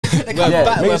We're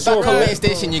back on Main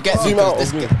Station. You get Zoom out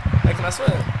of me. Hey, can I swear?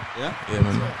 Yeah, Yeah,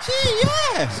 man.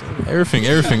 yeah.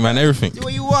 Everything, man, everything. Do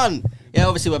what you want. Yeah,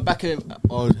 obviously we're back in.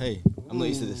 Oh, hey, I'm not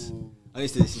used to this. I'm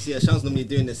used to this. You see, Sean's normally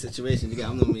doing this situation. You get,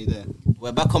 I'm normally there.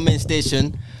 We're back on Main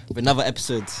Station with another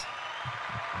episode.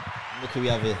 Look who we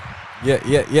have here. Yeah.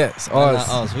 It's ARZ.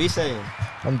 What are you saying?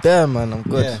 I'm there, man. I'm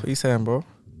good. Yeah. What are you saying, bro?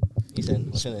 What you saying?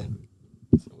 What's your name?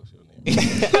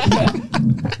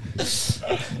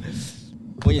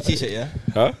 You want your t-shirt, yeah?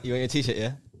 Huh? You want your t-shirt,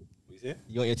 yeah? What you say?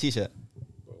 You want your t-shirt?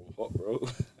 Bro, I'm hot, bro.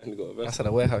 I ain't got a I vest. said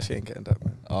a warehouse. She ain't getting that,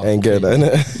 man. Oh, Ain't getting that,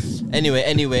 innit?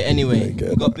 Anyway. good.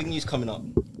 We've got big news coming up.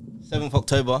 7th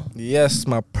October. Yes,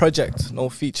 my project. No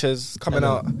features coming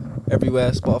out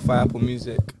everywhere. Spotify, Apple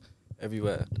Music,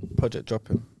 everywhere. Project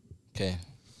dropping. Okay.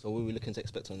 So what are we looking to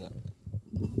expect on that?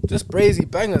 Just brazy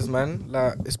bangers, man.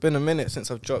 Like, it's been a minute since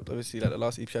I've dropped. Obviously, like the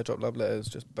last EP I dropped, Love Letters,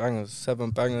 just bangers,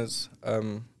 7 bangers.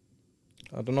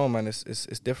 I don't know, man. It's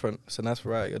different. It's a nice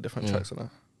variety of different tracks on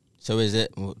there. So is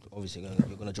it? Well, obviously,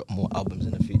 you're gonna drop more albums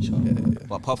in the future. Yeah.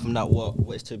 But apart from that, what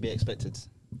is to be expected?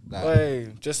 Like, Hey,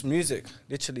 just music.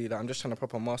 Literally, like, I'm just trying to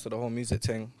proper master the whole music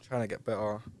thing. Trying to get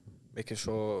better, making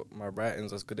sure my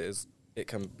writing's as good as it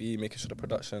can be, making sure the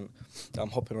production that I'm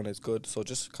hopping on is good. So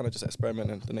just kind of just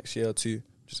experimenting the next year or two,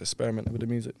 just experimenting with the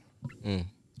music.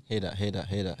 Hear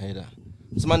that.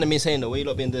 So man, me saying that. What you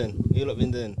lot been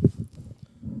doing?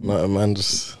 Nothing, man.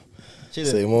 Just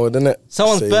Chilling. say more, didn't it?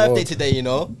 Someone's Say birthday more. today, you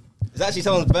know. It's actually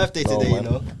someone's birthday No, today, man. you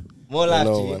know. More life,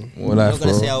 No, to you. man. More life, Not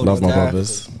gonna bro. say how old Love he's my turning.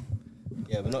 brothers.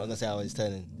 Yeah, we're not gonna say how he's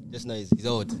turning. Just know he's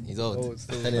old. He's old. Old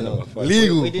still. Turning old. Funny.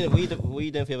 Legal. What are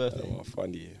you doing for your birthday? Oh,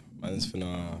 funny. Man's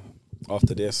finna,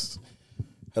 after this,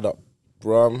 head up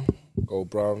Brum, go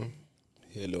Brum,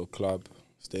 hit a little club,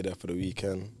 stay there for the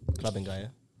weekend. Clubbing guy, yeah.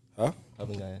 Huh?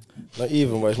 Clubbing guy. Yeah? Not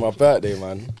even, but it's my birthday,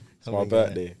 man. It's my Clubbing guy.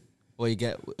 birthday. Or you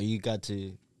get? Are you glad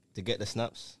to get the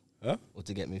snaps? Huh? Or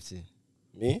to get moved to?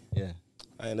 Me? Yeah.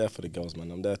 I ain't there for the girls,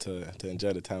 man. I'm there to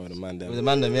enjoy the time with the man there. With the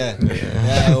man, them, yeah.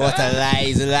 Yeah. What a lie!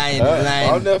 He's lying. Huh? He's lying.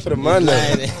 I'm there for the man,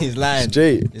 there. He's lying.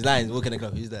 Straight. He's lying. He's walking the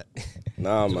club. Who's that?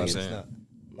 Nah, man. what I'm saying.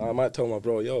 Nah, I might tell my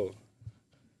bro, yo.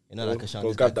 You know, like a Sean. Go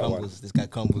This guy grab that one. crumbles. This guy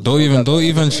crumbles. Don't even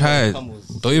try. Crumbles.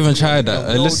 Don't even try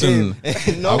that. No Listen,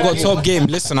 No I've got game. top game.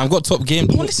 Listen, I've got top game.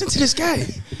 Don't listen to this guy.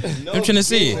 No I'm trying to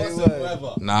say. game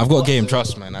whatsoever. Nah, I've got game.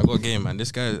 Trust, man. I've got game, man.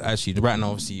 This guy actually right now.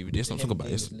 Obviously, let's not talk about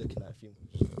this. Looking at a few.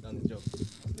 Done the job.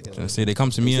 Trying to say they come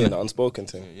to me Saying and the unspoken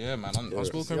thing. yeah, man.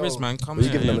 Unspoken Yo, wrist, man. Come you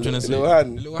here. giving them I'm trying to a say. little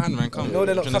hand? A little hand, man. Come. No,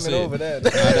 they're not I'm trying to coming say. over there.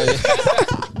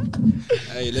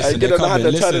 Hey, I listen. get They're on the hand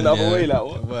coming. and turning Listen, the other yeah. way, like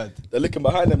what? Word. They're looking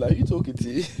behind them like, who you talking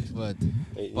to? Word.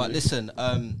 Hey, But listen,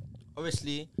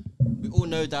 obviously, we all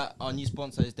know that our new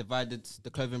sponsor is Divided, the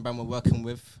clothing brand we're working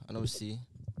with, and obviously,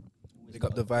 They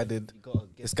got divided. you gotta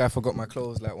get. This guy forgot my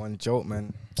clothes like one joke,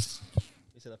 man.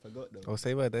 He said I forgot though. Oh,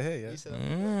 say word, they're here, yeah? He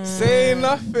said Say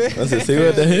nothing. That's it, see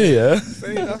what they're here, yeah?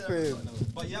 Say nothing.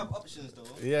 But you have options though.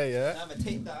 Yeah. You either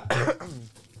take that.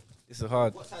 This is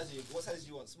hard. What size do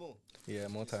you want? Small. Yeah,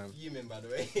 more time. Fuming, by the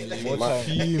way. More My- time.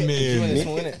 Fuming.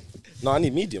 Small, innit? No, I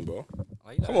need medium, bro.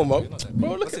 Come on, man.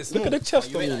 Bro, look at the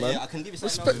chest on you, man. I can give you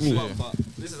something Respect else me. as well, but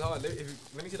This is hard. Let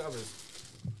me see the others.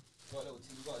 you got a little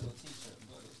t-shirt.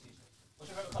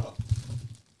 What's your favorite color?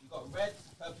 You got red,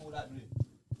 purple, light blue.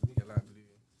 Let me get light blue.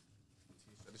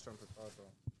 T-shirt. This trumpet's hard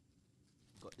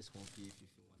though. Got this one for you if you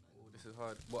feel one. Oh, this is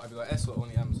hard. What, have you got S or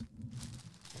only M's?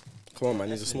 Come on, man.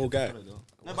 He's a small guy.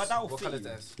 No, but that will What fit colour's you.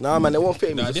 S? Nah, man, they won't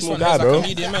fit him. Nah, He's a this small one guy, has like bro. a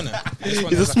medium, man.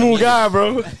 He's a small guy,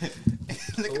 bro.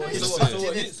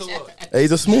 So what? Hey,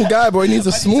 he's a small guy, bro. He needs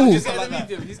a small. He's getting a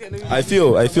medium. He's getting a medium. I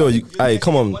feel. Hey,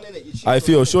 come on. I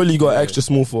feel. Surely you got extra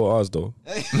small for ours, though.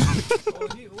 Oh,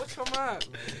 what's your man?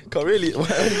 Can't really.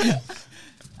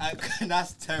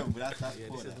 That's terrible. That's Yeah,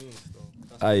 poor. this is me.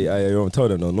 I don't tell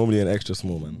them though. Normally an extra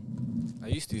small, man. I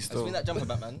used to Let's still. bring that jumper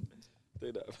back, man.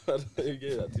 Take that. You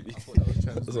gave that to me. I thought that was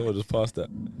trends. Someone just passed that.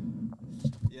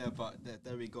 Yeah, but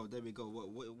there we go.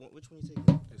 Which one you taking?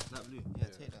 That blue. Yeah,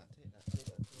 take that.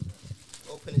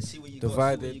 Open it, see what you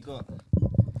Divided. got. See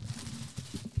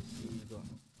what you got.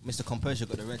 Mr. Composure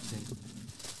got the red thing.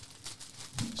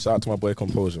 Shout out to my boy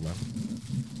Composure, man.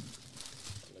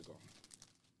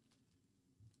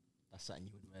 That's something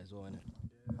you would wear as well,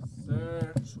 innit?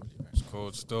 Sir. It's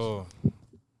cold still.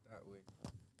 That way.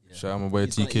 Yeah. Shout out my boy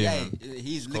He's gonna- TK, yeah, man.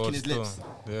 He's Cold licking his still. lips.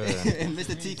 Yeah.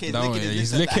 Mr. TK is That licking way, his lips.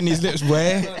 he's at licking that. his lips,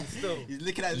 boy. He's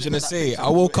licking at I'm his trying to lips at say, that I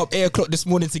woke up 8 o'clock this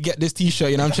morning to get this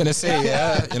t-shirt, you know what I'm trying to say,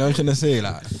 yeah? You know what I'm trying to say,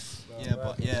 like.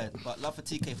 But love for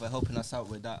TK for helping us out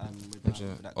with that.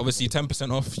 With that Obviously,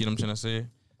 10% off, you know what I'm trying to say?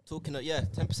 talking of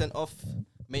 10% off.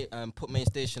 Put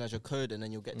MAINSTATIon as your code, and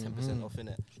then you'll get 10% off in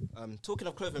it. Talking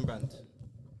of clothing brand,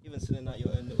 Even sending out your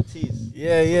own little teas.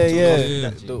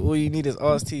 Yeah. All you need is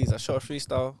ARZ teas. I shot a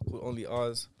freestyle called Only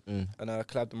ARZ, and I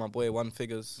collabed with my boy One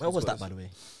Figures. Where was that, by the way?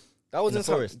 That was in in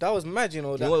the forest. That was mad, you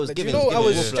know. You know what it was Like, giving? you know, It was I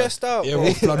was giving stressed out. Yeah, bro.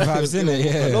 wolf blood vibes in it.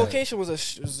 The Yeah. location was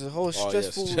a whole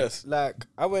stressful. stress. Like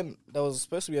I went, there was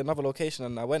supposed to be another location,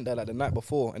 and I went there like the night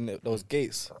before, and there was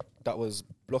gates that was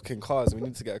blocking cars. We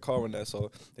needed to get a car in there.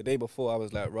 So the day before, I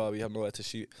was like, "Raw, we have nowhere to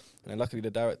shoot." And then luckily, the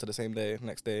director the same day,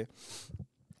 next day,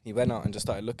 he went out and just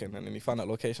started looking, and then he found that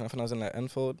location. I think I was in like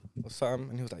Enfield or something,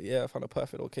 and he was like, "Yeah, I found a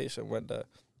perfect location." Went there,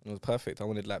 and it was perfect. I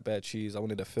wanted like bare trees. I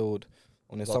wanted a field.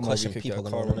 I wanted Got a somewhere we question could get people a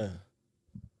gonna car wanna in. know.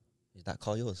 Is that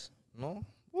car yours? No,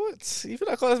 what? You feel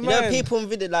that car's You know, mine? people in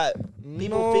video like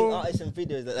people No. think artists in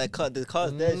videos that the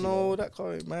car's theirs. you know? No, that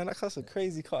car, man, that car's a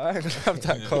crazy car. I ain't gonna have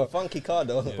that car. Funky car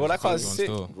though. Well, that car's sick.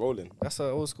 Rolling. That's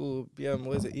an old school BM.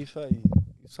 What is it? E30.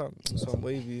 Some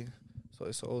wavy. So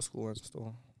it's an old school one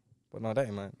still. But no, that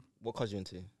ain't mine. What cars you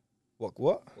into? What?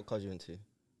 What cars you into?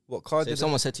 What car So did if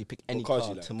someone said to you, pick any car cars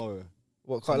you like? tomorrow.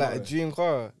 What car? Like a tomorrow. dream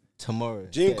car? Tomorrow.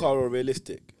 Dream Yeah. car or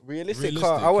realistic? Realistic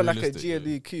car. I want like a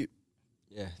GLE coupe.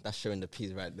 Yeah, that's showing the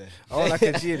P's right there. I want like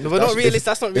a GLE. No, but not realistic.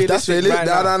 That's not If realistic. that's realistic,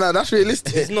 right now. no, that's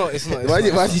realistic. It's not. It's not. Why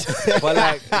It's you- not. But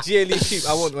like GLE coupe,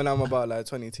 I want when I'm about like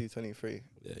 22, 23.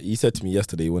 Yeah, he said to me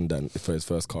yesterday he won that for his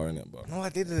first car in it, but No, I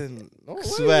didn't. No, where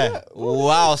Swear. you at?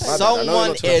 Wow, know someone you're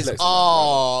not trying to is flex,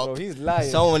 up. Bro, he's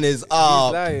lying. Someone is He's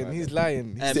up. lying. He's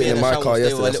lying. And sitting me and in my Sean car will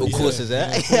stay with our yesterday, little that's courses, Yeah,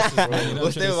 eh? courses, bro, you know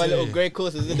We'll stay with our little grey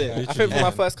courses, isn't it? I think for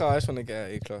my first car, I just want to get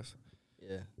an A class.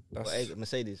 Yeah. That's, What,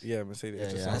 Mercedes? yeah, Mercedes. Yeah,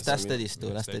 It just yeah. sounds That's to me. steady still.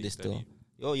 That's steady still.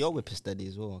 Your whip is steady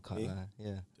as well. I can't Me? lie.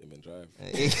 Yeah. don't even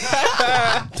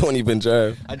drive. Don't even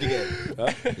drive. How'd you get it?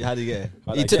 Huh? Yeah, how'd you get it?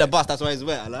 How'd You I took the get bus. That's why it's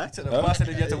wet. I like. To the bus and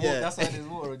then you have to walk. Yeah. That's why there's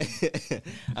water.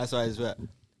 That's why it's wet.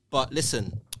 But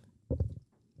listen,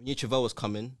 we knew Travell was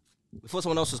coming. We thought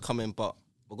someone else was coming, but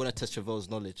we're gonna test Travell's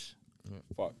knowledge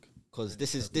Fuck. because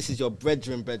this is your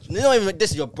brethren. No, even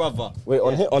this is your brother. Wait,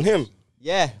 on him?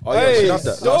 Yeah. Oh, yeah, I should have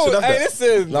that. No, I should have hey, that.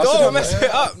 listen, No, I should don't have mess that.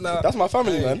 it up now. That's my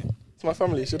family, man. It's my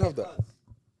family. Should have that. Okay,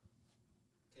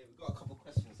 we've got a couple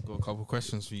questions. Got a couple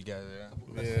questions for you guys.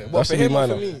 Yeah. Yeah. That What, for should be him or mine,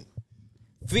 for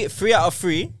though. me? Three out of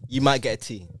three, you might get a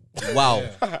T. Wow.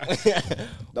 That's Wow.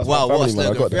 my What a family, man. I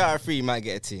slogan. got 3 that. out of 3, you might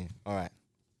get a T. All right.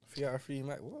 3 out of 3,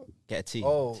 Mike. What? Get a T.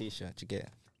 Oh. T-shirt. You get it.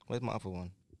 Where's my other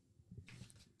one?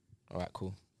 All right.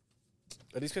 Cool.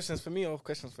 Are these questions for me or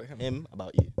questions for him? Him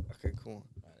about you. Okay, cool. All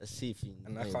right, let's see if you.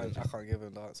 And know I your can't brethren. give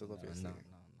him the answers, obviously. No.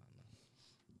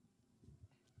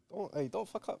 Don't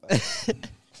fuck up. Man.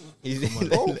 He's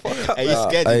Don't fuck up. Hey, he's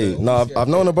scared. Hey, you know. no, I've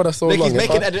known a brother so Look, long. he's If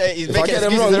making if I get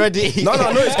them excuses wrong, already.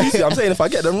 no excuses. I'm saying if I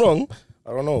get them wrong, I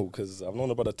don't know because I've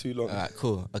known a brother too long. All right,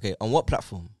 cool. Okay, on what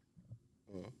platform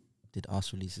did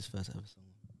ARZ release his first ever song?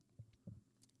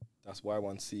 That's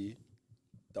Y1C.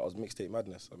 That was Mixtape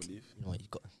Madness, I believe. You know what? You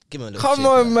got give him a little. Come cheer,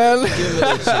 on, bro. man. Give him a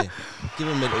little cheer. Give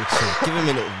him a little cheer. Give him a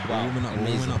little. Wow, Warming up,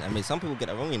 amazing. warming up. I mean, some people get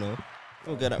that wrong, you know.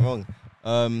 People get that wrong.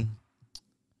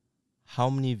 How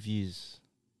many views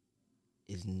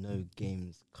is No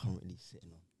Games currently sitting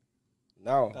on?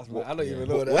 Now, That's what- I don't even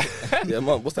what- know that. what- yeah,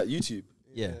 man, what's that? YouTube.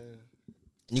 Yeah.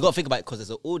 And you got to think about it because there's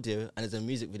an audio and there's a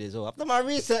music video as well. I've done my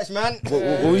research, man.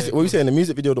 What we saying? The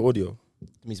music video, or the audio?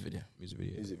 Music video. Music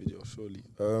video. Music video, surely.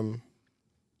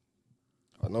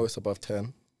 I know it's above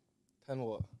 10 10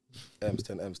 what? M's,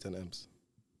 10 M's, 10 M's.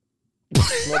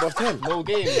 It's not above 10. No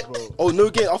games, bro. Oh, no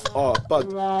game.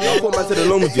 Bud. I thought man said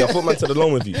along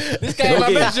with you. This guy No I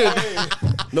game. mentioned.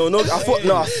 No,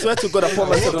 I swear to God, I thought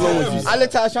man said along with you. I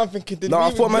looked at Sean thinking, No,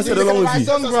 I thought man said along with you.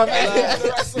 song, bro. No,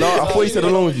 I thought he said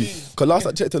along with you. Because last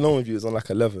I checked along with you, it was on like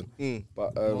 11. Mm.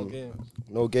 But No games.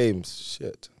 no games.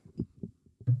 Shit.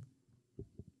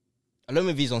 Alone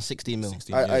with V's on 16 mil.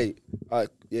 16, yeah.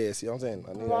 Yeah, see what I'm saying?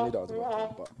 I knew that was about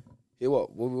 10. But here,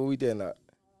 what we doing? Like,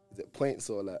 is it points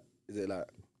or like, is it like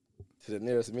to the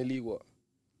nearest milli? What?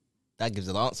 That gives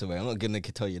an answer, man. I'm not gonna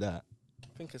tell you that.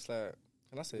 I think it's like,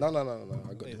 can I say? No. I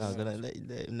got this. No, I'm gonna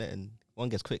let him. One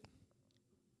gets quick.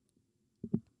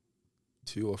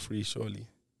 2 or 3, surely.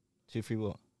 2, 3,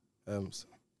 what? M's.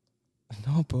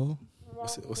 No, bro.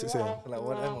 What's it saying? Like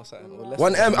 1M or something. Or less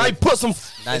 1M. I put some.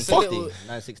 960.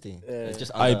 960. Yeah. It's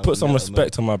just I under put some a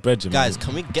respect on my brethren. Guys,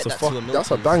 can we get So that fuck, to a mil? that's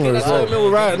a please? banger as That's a well.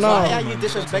 mil right Why now. are you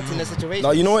disrespecting the situation?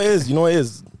 No, you know what it is. You know what it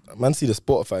is. Man, see the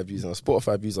Spotify views, and the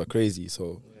Spotify views are crazy.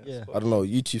 So Yeah. I don't know.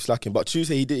 YouTube slacking, but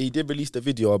Tuesday he did release the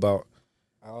video about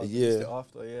I a year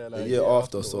after, yeah. a year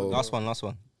after. So Last one.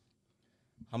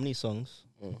 How many songs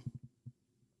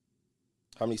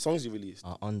how many songs you released?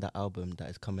 are on the album that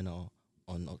is coming out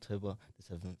on October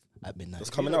the 7th at midnight? That's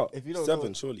coming out. if you don't 7,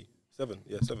 know- surely. 7.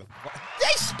 Yeah, 7. They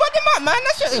spun him up, man.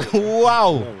 That's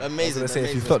wow. Amazing. I was gonna say, if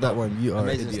you amazing flop that stuff. one, you are an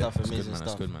Amazing idiot. stuff. That's Amazing good, man.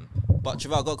 That's stuff. good, man. But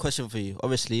Trevor, I got a question for you.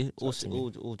 Obviously,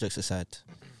 all jokes aside, Chat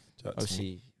to me.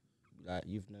 obviously, like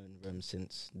you've known Rem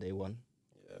since day one.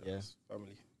 Yeah. it's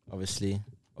family.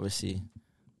 Obviously,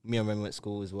 me and Rem went to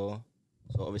school as well.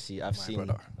 So obviously, I've seen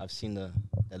the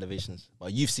elevations. Well,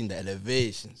 you've seen the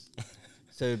elevations.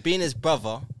 So being his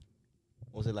brother,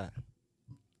 what was it like?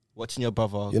 Watching your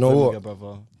brother, You know growing with what? Your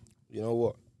brother. You know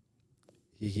what?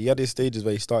 He had his stages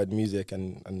where he started music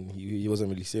and he wasn't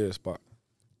really serious, but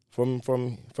from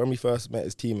he first met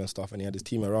his team and stuff, and he had his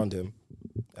team around him,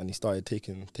 and he started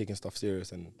taking stuff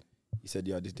serious, and he said,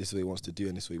 yeah, this is what he wants to do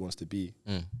and this is what he wants to be.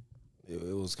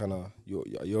 It was kind of, you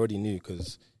already knew,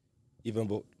 because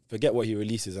forget what he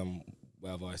releases and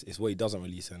whatever, it's what he doesn't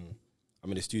release, and I'm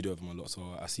in the studio with him a lot, so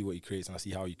I see what he creates and I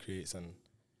see how he creates and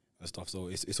stuff. So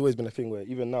it's always been a thing where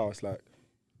even now it's like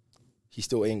he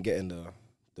still ain't getting the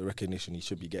recognition he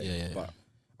should be getting. But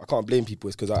I can't blame people.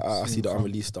 It's because I see the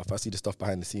unreleased stuff. I see the stuff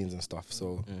behind the scenes and stuff.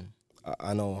 So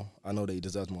I know that he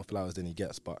deserves more flowers than he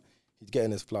gets. But he's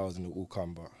getting his flowers and it will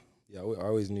come. But yeah, I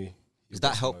always knew. Does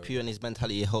that help you and his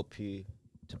mentality help you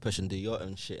to push and do your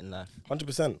own shit in life?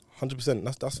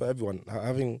 100%. That's for everyone.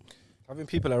 Having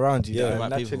people around you that are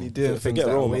naturally doing things that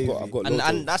are wavy. I've got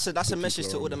And that's a message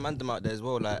to all the man them out there as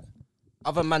well. Like,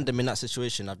 other man them in that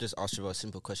situation, I've just asked you a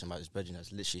simple question about his brethren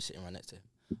that's literally sitting right next to him.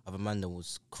 Other man them will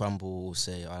crumble,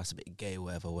 say, oh, that's a bit gay,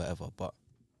 whatever. But,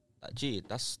 like, gee,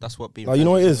 that's what being... No, you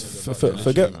know what it is?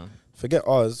 Forget Forget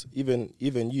ours, even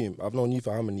you. I've known you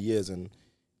for how many years, and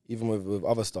even with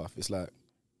other stuff, it's like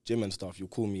gym and stuff. You'll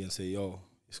call me and say, yo,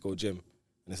 let's go gym.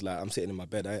 And it's like, I'm sitting in my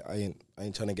bed. I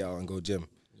ain't trying to get out and go gym.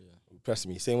 Press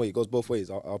me. Same way, it goes both ways.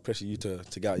 I'll pressure you to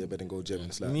get out of your bed and go gym.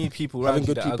 It's like you need people having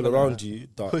good that are people gonna around you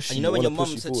that And you know when your mum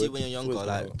push said to you when you're younger,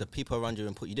 like the people around you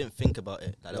and you didn't think about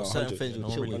it. Like there were certain 100, friends you no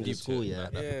chill one with really in school, gives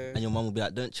a shit and your mum would be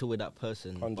like, don't chill with that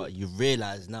person. 100. But you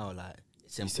realise now, like,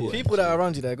 it's important. people that are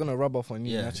around you, they're gonna rub off on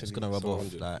you. Yeah, naturally. it's gonna rub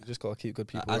off. You Like, just gotta keep good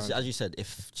people as around. you said,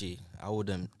 I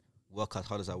wouldn't work as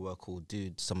hard as I work or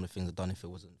do some of the things I've done if it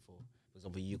wasn't for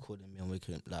example, you calling me and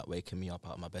waking me up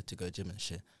out of my bed to go gym and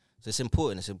shit. So it's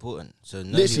important. So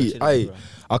know literally, who you're chilling with, bro.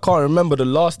 I can't remember the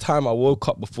last time I woke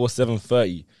up before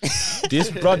 7:30. This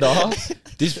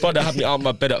brother had me out of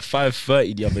my bed at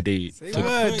 5:30 the other day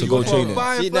to go training.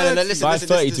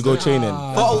 5:30 to go training.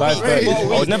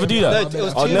 5:30. I would never do that.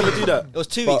 I would never do that. It was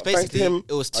 2 But weeks, thanks to basically. him,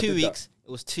 It was I 2 did weeks. It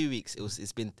was 2 weeks. It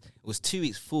was 2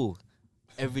 weeks full.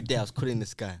 Every day I was calling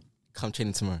this guy, come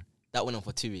training tomorrow. That went on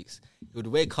for 2 weeks. He would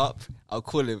wake up, I'll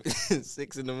call him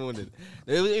 6 in the morning.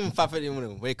 It was even 5:30 in the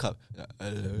morning. Wake up.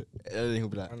 Hello. And then he'll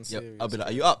be like, yep. I'll be like,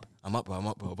 are you up? I'm up, bro.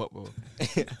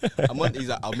 He's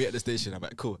like, I'll meet at the station. I'm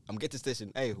like, cool. I'm getting to the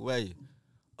station. Hey, where are you?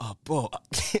 Oh, bro.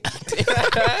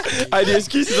 The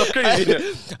excuses are crazy.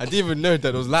 I didn't even know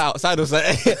that it was light outside. I was like,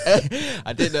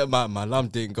 I didn't know my alarm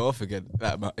didn't go off again.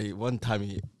 Like one time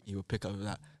he would pick up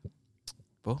like,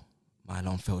 bro, my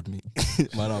alarm failed me.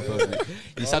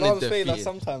 He sounded defeated.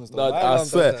 Sometimes, though. No, I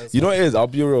swear. You know what it is? I'll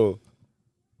be real.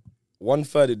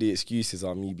 1/3 of the excuses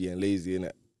are me being lazy,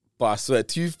 innit? But I swear,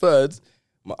 2/3.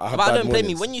 I don't blame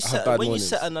you. When you set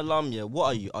an alarm, yeah, what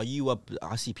are you? Are you up?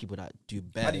 I see people that do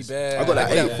bears. I got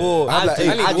like 8. 4. I have like 8.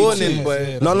 I do warning, too.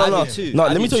 boy. No. I do too. No, I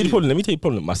let me do tell you the too.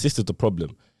 problem. My sister's the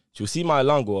problem. She'll see my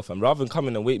alarm go off, and rather than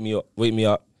coming and wake me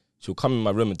up, she'll come in my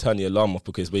room and turn the alarm off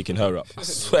because it's waking her up. I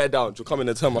swear down. She'll come in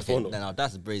and turn my phone off. No,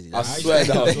 that's brazy. I swear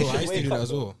down. I used to do that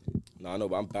as well. No, I know,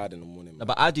 but I'm bad in the morning. No, Man.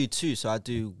 but I do too. So I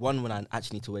do one when I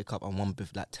actually need to wake up and one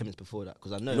like 10 minutes before that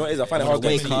because I know. You know what it is? I find it when hard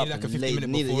wake getting up like a and 15 late,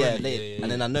 minute before, late, yeah.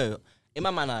 and then I know. In my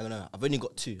mind, I know I've only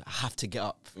got 2. I have to get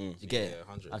up. You get it?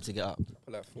 100. I have to get up.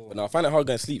 But now I find it hard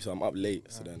going to sleep, so I'm up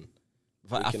late. So then,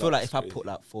 But I waking feel up like is if I crazy. put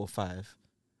like 4 or 5,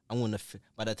 I'm gonna.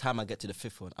 By the time I get to the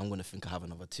 5th one, I'm gonna think I have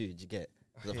another 2. Do you get?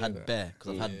 Because I've had bear.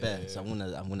 So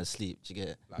I'm gonna sleep. Do you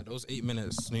get? Like those 8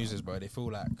 minute snoozes, bro. They feel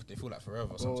like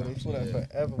forever sometimes. They feel like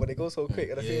forever, but they go so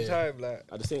quick at the same time. Like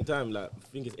at the same time, like I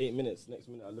think it's 8 minutes. Next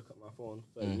minute, I look at my phone.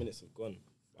 30 minutes have gone.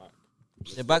 Like,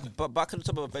 Yeah, back at the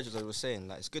top of the bench, as I was saying,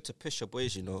 like it's good to push your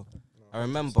boys. You know, I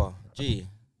remember,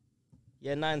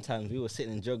 9 times we were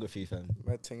sitting in geography, fam.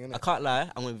 mad thing, innit? I can't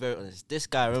lie. I'm gonna be very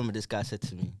honest. I remember this guy said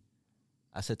to me.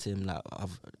 I said to him like,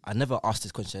 I never asked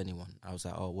this question to anyone. I was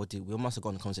like, oh, we must have gone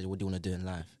on the conversation. What do you want to do in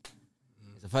life?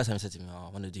 It's the first time he said to me, oh, I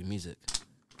want to do music,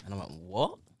 and I'm like,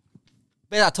 what?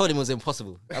 Basically, I told him it was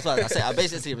impossible. That's what I said. I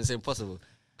basically said to him it's impossible.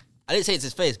 I didn't say it's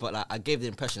his face, but like I gave the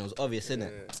impression it was obvious,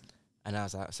 innit? And I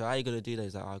was like, so how are you gonna do that?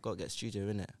 He's like, I gotta get a studio,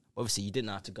 innit? Obviously, you didn't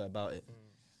know how to go about it.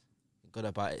 Got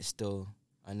about it still,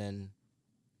 and then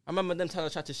I remember them time I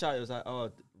tried to shout. It was like,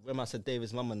 oh, when I said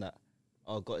David's mum and that.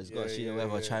 got a Yeah, studio, yeah,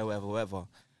 whatever, yeah. try whatever.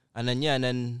 And then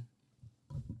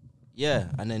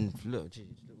look, geez,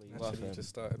 look where you are, Actually, fam. just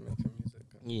started making music.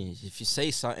 Yeah, if you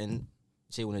say something,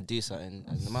 say you want to do something,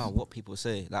 and no matter what people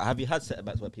say, like, have you had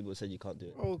setbacks where people said you can't do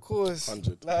it? Oh, of course.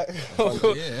 100. Like,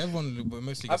 Yeah, everyone but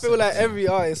mostly. I gets feel like sense. every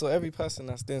artist or every person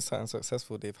that's doing something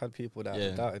successful, they've had people that Yeah.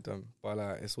 have doubted them. But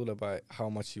like, it's all about how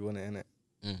much you want it in it,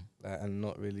 like, and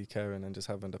not really caring and just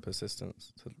having the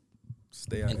persistence to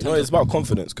stay at In it. You know, it's about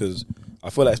confidence because I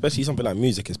feel like, especially something like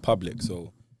music, is public.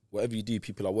 So whatever you do,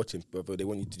 people are watching, whether they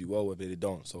want you to do well, whether they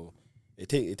don't. So it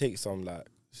takes some like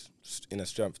inner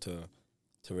strength to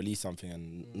release something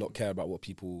and not care about what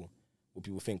people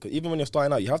think. 'Cause even when you're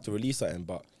starting out, you have to release something,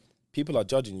 but people are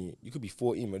judging you. You could be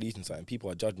 14 releasing something. People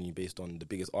are judging you based on the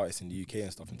biggest artists in the UK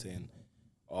and stuff and saying,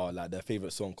 oh, like their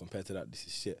favorite song compared to that, this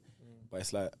is shit. But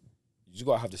it's like, you just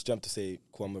gotta have the strength to say,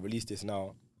 cool, I'm gonna release this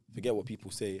now. Forget what people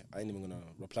say. I ain't even gonna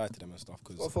reply to them and stuff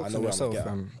because I Focus know on where I'm gonna yourself,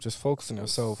 get at. Just focus on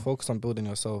yourself. Focus on building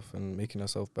yourself and making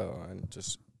yourself better. And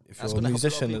just, if That's you're a gonna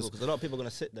musician, help because a lot of people are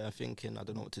gonna sit there thinking, I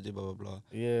don't know what to do, blah blah blah.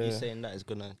 yeah. You saying that is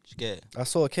gonna get it. I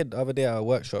saw a kid the other day at a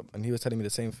workshop, and he was telling me the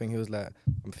same thing. He was like,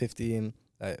 "I'm 15.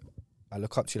 Like, I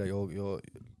look up to you. Like, you're.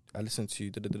 I listen to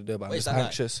you. But I'm What is just that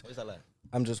anxious. Like? What is that like?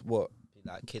 I'm just what?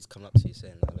 Like kids coming up to you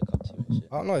saying, I look up to you and shit.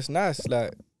 I don't know. It's nice.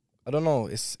 Like, I don't know.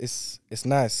 It's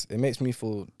nice. It makes me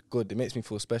feel good. It makes me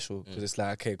feel special because it's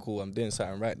like, okay, cool. I'm doing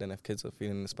something right. Then if kids are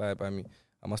feeling inspired by me,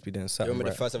 I must be doing Do you something remember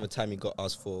right. the first ever time you got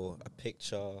asked for a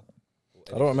picture?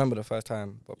 I don't remember the first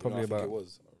time, but You know, probably I think about it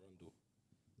was Arundel.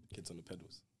 Kids on the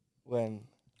pedals. when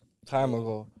time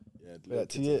ago. Yeah, Yeah,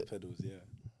 kids 2 on years. the pedals, yeah.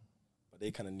 But they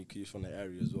kind of knew you from the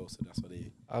area as well, so that's why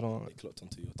they I don't clocked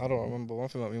onto your I don't remember. One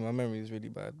thing about me, my memory is really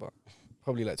bad, but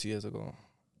probably like 2 years ago.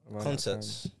 around that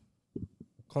Concerts. time.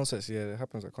 Concerts, yeah, it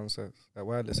happens at concerts. Like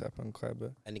Wireless happened quite a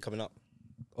bit. Any coming up?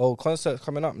 Oh, concerts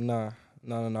coming up? Nah.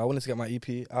 I wanted to get my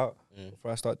EP out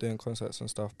before I start doing concerts and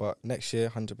stuff. But next year,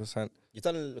 100%. You've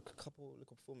done a couple little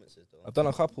performances though. I've done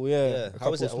a couple, yeah. Yeah. A How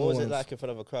was couple it? small What was it ones. like in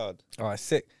front of a crowd? Oh, it's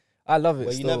sick. I love it.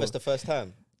 Were you still. nervous the first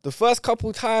time? The first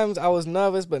couple times I was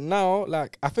nervous, but now,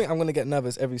 like, I think I'm gonna get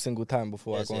nervous every single time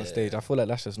before Yes, I go on yeah, stage. yeah. I feel like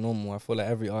that's just normal. I feel like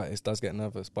every artist does get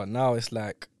nervous, but now it's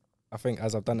like, I think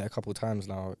as I've done it a couple times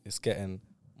now, it's getting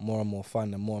more and more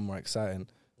fun and more exciting.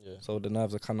 Yeah. So the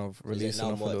nerves are kind of Is it releasing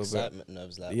now off a more little bit. excitement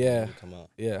nerves like Yeah. when you come out?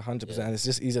 Yeah, 100%. Yeah. And it's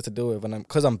just easier to deal with. And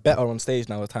because I'm better on stage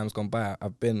now as time's gone by,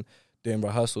 I've been doing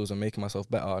rehearsals and making myself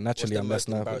better. What's Naturally, the I'm less most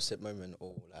nervous. embarrassing moment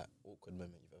or like awkward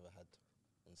moment you've ever had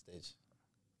on stage?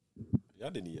 Yeah, I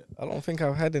didn't yet. I don't think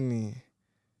I've had any.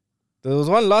 There was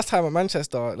one last time at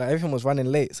Manchester, like everything was running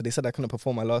late, so they said I couldn't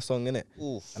perform my last song in it.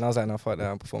 Oof. And I was like, no, fuck that,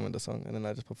 I'm performing the song. And then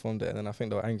I just performed it, and then I think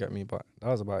they were angry at me, but that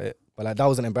was about it. But like, that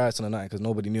wasn't embarrassing or nothing, because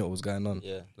nobody knew what was going on.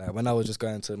 Yeah. Like, when I was just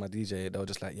going to my DJ, they were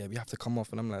just like, yeah, we have to come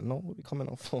off. And I'm like, no, what are we coming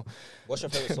off for? What's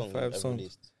your favorite song you've Five ever songs.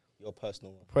 released? Your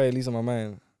personal one. Probably Leaves on My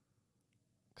Mind,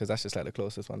 because that's just like the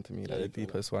closest one to me, Yeah, like the you feel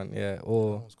deepest one, yeah. That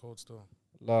Or one's cold still.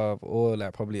 Love, or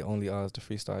like probably Only ARZ, the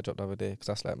freestyle I dropped the other day, because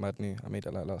that's like mad new. I made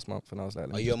it like last month, and I was like,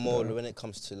 let Are me you just put more that out. when it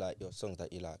comes to like your songs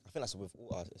that you like? I think that's with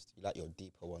all artists. You like your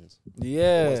deeper ones.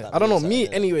 Yeah, that I don't know. really Me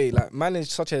exciting, innit? anyway. Like, man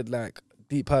is such a like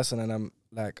deep person, and I'm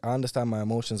like, I understand my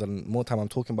emotions, and more time I'm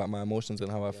talking about my emotions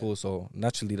and how I feel. So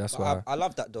naturally, that's But why. I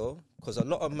love that though, because a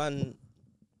lot of men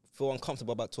feel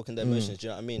uncomfortable about talking their emotions. Do you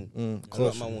know what I mean? Of A lot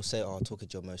course, of men will say, "Oh, talking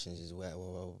to your emotions is where."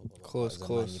 Course, as a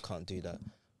course. man, you can't do that.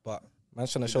 But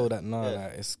man's trying to show that Yeah.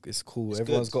 like it's cool. It's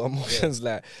Everyone's good. got emotions.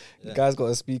 Like, Yeah. guys got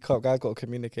to speak up. Guys got to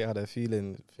communicate how they're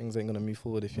feeling. Things ain't gonna move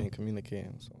forward if you ain't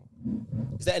communicating. So,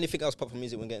 is there anything else apart from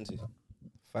music we're getting to?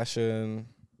 fashion,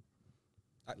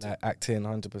 Acting. like acting,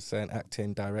 100%.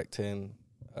 Acting, directing,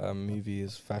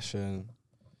 movies, fashion.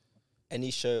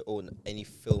 Any show or any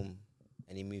film,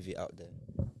 any movie out there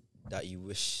that you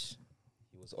wish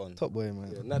he was on? Top Boy,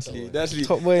 man. Yeah, naturally.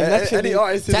 Top Boy, naturally. Any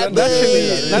artist in Top London-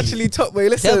 Boy. Naturally, Top Boy.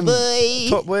 Listen, boy.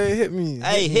 Top Boy, hit me.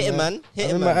 Hey, hit him, man. Hit I'm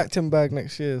him, in my man. acting bag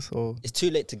next year, so It's too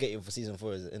late to get you for season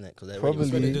 4, isn't it? Because they're Probably.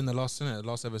 That's what already. they're doing the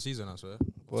last ever season, I swear.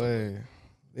 boy,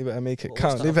 they better make it What's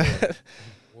count. that They other better.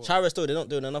 Shira Story, they're not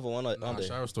doing another one, aren't Nah, they?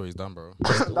 Shira Story's done, bro.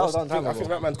 That was on I time think ago.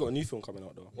 that man's got a new film coming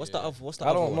out though. What's Yeah. that? What's that?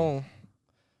 I don't other one? know.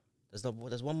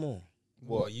 There's one more.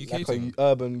 What, UK like thing? a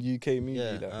urban UK movie.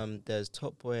 Yeah. like. There's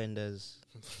Top Boy and there's.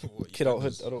 What, Kid Out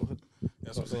Hood. Adulthood.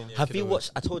 That's what I'm saying. Yeah, Have Kid you Out Hood.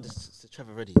 watched? I told this to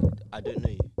Trevor already. I don't know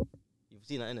you. You've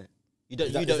seen that, innit? You don't.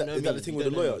 Is that, You don't is that, know is me. that the thing You with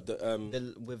the don't know lawyer? me.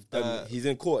 The, With the. he's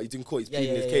in court. He's Yeah,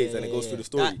 pleading his case, and it goes through the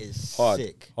story. That is Hard,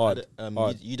 sick. hard, I don't-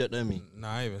 hard. You don't know me.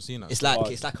 Nah, I haven't seen that. It's like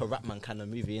Hard. it's like a rap man kind of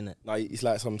movie, innit? Like it's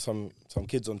like some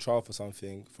kids on trial for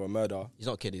something for a murder. He's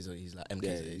not a kid. He's like MK.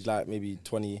 Yeah, he's like maybe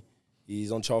 20.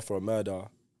 He's on trial for a murder,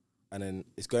 and then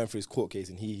it's going through his court case,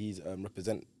 and he's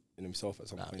representing in himself at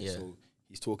some point. yeah. So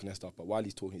he's talking and stuff, but while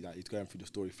he's talking, he's going through the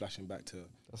story, flashing back to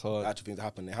That's the hard. actual things that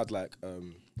happened. They had like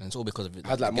And it's all because of it.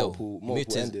 had like the girl. multiple He moved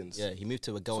to his- endings. Yeah, he moved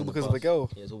to a girl All on the because bus. of a girl.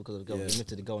 Yeah, it's all because of the girl. Yeah. He moved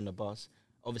to the girl on the bus.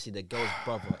 Obviously, the girl's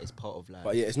brother is part of like.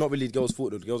 But yeah, it's not really the girl's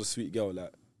fault though. The girl's a sweet girl.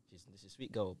 Like She's a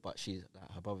sweet girl, but she's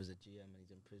like her brother's a GM and he's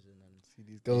in prison. And See,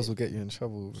 these girls will get you in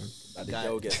trouble. Man. the Guy-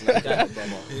 girl gets guy- nagged by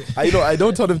her brother. I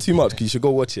don't tell them too much because you should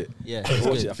go watch it. yeah, Go it's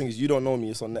watch good. it. I think it's You Don't Know Me.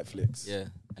 It's on Netflix. Yeah,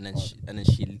 and then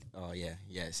she. Oh yeah,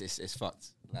 it's fucked.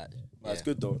 Like, But it's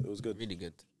good though. It was good. really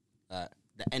good.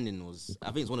 The ending was, I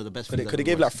think it's one of the best. Could things they I've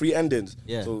gave ever like watched. 3 endings.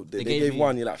 Yeah, So they they gave gave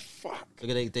one. You're like fuck.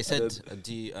 Okay, they said, And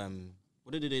do you,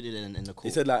 what did they do in the court? They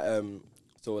said like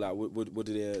so like what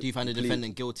did they? Do you find the plead?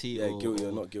 defendant guilty? Yeah, guilty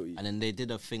or not guilty. And then they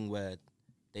did a thing where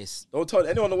they. Don't tell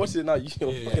anyone that watches it now. You're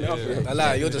fucking out for it. I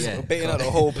lie, you're just Yeah. baiting out the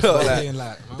whole plot. Like, Being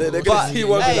like, They're But, gonna see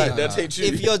one hey, like they'll take you.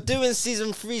 If you're doing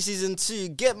season 3, season 2,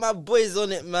 get my boys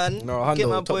on it, man. no, Get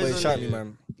my Hundo, top boy, on shout it. me,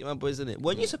 man. Get my boys on it.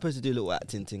 Weren't you supposed to do a little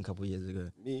acting thing a couple years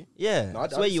ago? Me? Yeah, No, I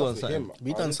that's where did you stuff on with something. him.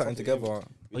 We I done did something stuff with him. together.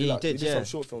 Oh, yeah, you did, We did yeah. some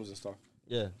short films and stuff.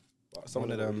 Yeah. But some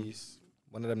One of of them them. released.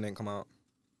 One of them didn't come out.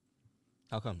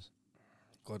 How comes?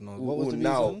 God knows. What was the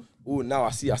reason? Now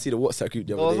I see the WhatsApp group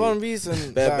the There other was day. one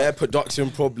reason. Bare production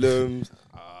problems.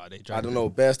 they I don't know,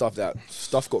 bare stuff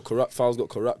got corrupt, files got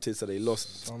corrupted, so they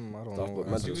lost. I don't Stuff, know. but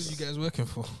man. man, Who was you guys working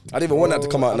for? I didn't even want that to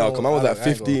come out now, because I was at I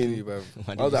ain't gonna 15. do, bruv.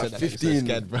 When I was you at said that, you looked so 15.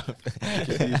 scared, bro.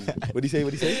 What'd he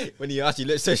say? When you asked, you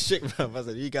looked so strict, bro. I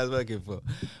said, "Who you guys working for?"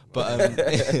 But I was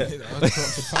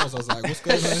corrupted files. I was like, what's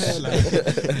going on here?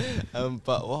 Like,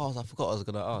 but what else? I forgot what I was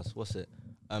gonna ask. What's it?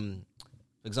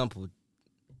 For example,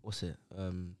 what's it?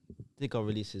 Digger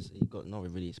releases. He got not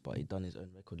released, but he done his own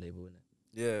record label, innit?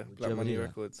 Yeah, Would you Black ever Money do that?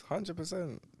 Records,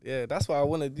 100%. Yeah, that's what I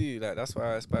want to do. Like, that's what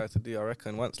I aspire to do. I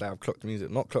reckon once like I've clocked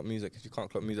music, not clocked music because you can't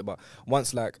clock music, but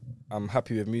once like I'm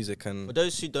happy with music For and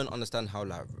those who don't understand how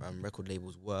like record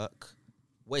labels work,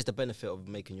 what is the benefit of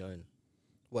making your own?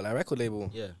 what like record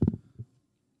label. Yeah,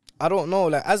 I don't know.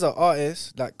 Like as an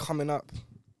artist, like coming up,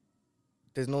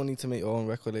 there's no need to make your own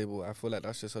record label. I feel like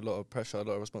that's just a lot of pressure, a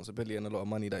lot of responsibility, and a lot of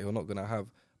money that you're not gonna have.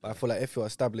 But I feel like if you're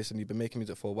established and you've been making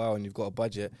music for a while and you've got a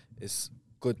budget, it's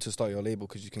good to start your label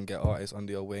because you can get artists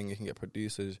under your wing, you can get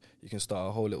producers, you can start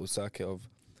a whole little circuit of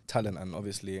talent and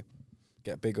obviously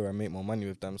get bigger and make more money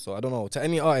with them. So I don't know. To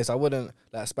any artist, I wouldn't,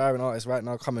 like aspiring artists right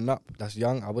now coming up, that's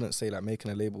young, I wouldn't say like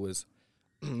making a label is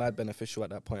mad beneficial at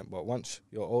that point. But once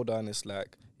you're older and it's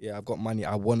like, yeah, I've got money,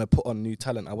 I want to put on new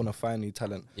talent, I want to find new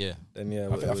talent, yeah. then yeah.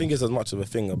 I think it's as much of a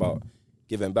thing about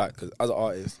giving back, because as an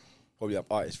artist, probably have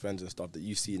artist friends and stuff that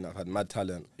you've seen that have had mad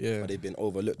talent, Yeah. but they've been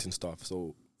overlooked and stuff.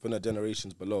 So from the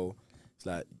generations below, it's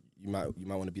like you might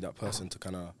want to be that person to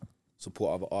kind of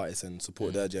support other artists and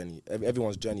support their journey.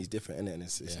 Everyone's journey is different, innit? And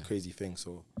it's a crazy thing.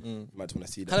 So you might want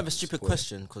to see that. Kind of a stupid support.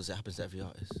 question because it happens to every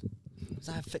artist. Has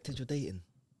that affected your dating?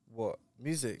 What?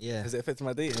 Music? Yeah. Has it affected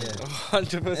my dating? Yeah.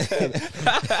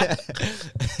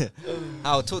 100%.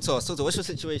 How? Talk to us. What's your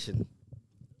situation?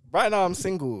 Right now I'm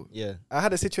single. Yeah. I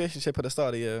had a situationship at the start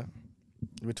of the year,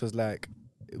 which was like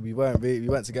we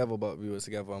weren't together, but we were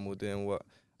together and we were doing what.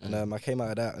 And I came out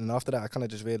of that, and after that I kind of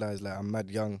just realized like I'm mad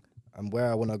young, and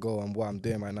where I want to go and what I'm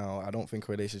doing right now, I don't think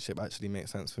a relationship actually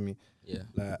makes sense for me. Yeah.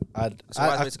 Like That's a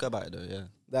wise way to go about it, though. Yeah.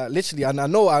 that literally, and I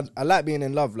know I like being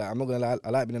in love. Like I'm not gonna lie, I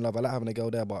like being in love. I like having a girl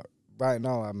there, but right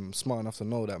now I'm smart enough to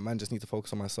know that man just need to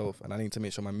focus on myself, and I need to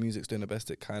make sure my music's doing the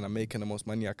best it can. I'm making the most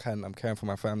money I can. I'm caring for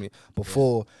my family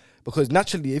because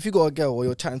naturally, if you got a girl or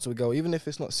you're chatting to a girl, even if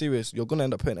it's not serious, you're gonna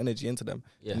end up putting energy into them,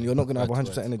 Yeah. and you're not gonna have Right,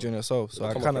 100% right. energy on yourself. So I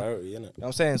Become a kind of, priority, innit? you know what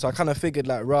I'm saying? So I kind of figured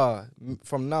like,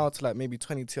 from now to like maybe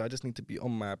 22, I just need to be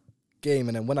on my game,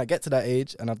 and then when I get to that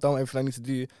age and I've done everything I need to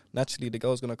do, naturally the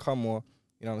girl's gonna come, or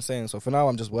you know what I'm saying. So for now,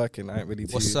 I'm just working. I ain't really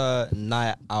too. What's a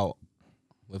night out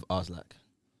with ARZ like?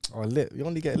 Oh, lit. You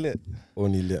only get lit.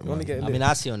 Only lit, You only man. get lit. I mean,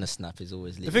 I see on the snap is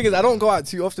always lit. The thing is, I don't go out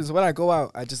too often, so when I go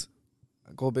out, I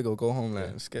go big or go home.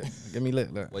 Like, just get me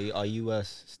lit. Like, Are you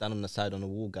stand on the side on the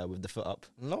wall guy with the foot up?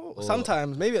 no, Or-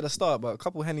 sometimes maybe at the start, but a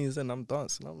couple Hennies in, I'm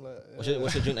dancing. I'm like, What's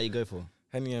your drink that you go for?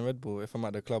 Henny and Red Bull. If I'm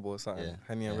at the club or something, Yeah.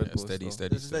 Henny and Yeah, Red Bull. steady, still.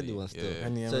 There's a steady one still.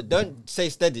 Henny and So Red Bull. don't say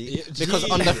steady Yeah, because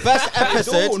gee. on the first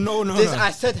episode, No.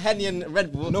 I said Henny and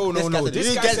Red Bull. No. This guy said, This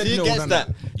who guy gets, said who no, gets no, that?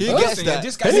 no. Who Huh? gets that?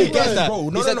 This guy Who said gets no, that? bro. He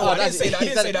No, said, no, oh, I didn't that's- say that. I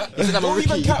didn't say that. He said I'm a Don't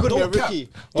even rookie. cap, You could be a don't cap. rookie.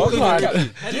 Don't even on. cap.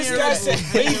 This guy said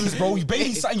Baileys, bro.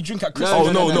 Baileys something you drink at Christmas.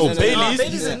 Oh, no, Baileys?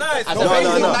 Baileys is nice. I No, said Baileys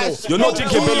Baileys is is nice. You're not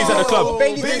drinking Baileys at the club.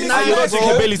 Baileys is nice, You're not bro.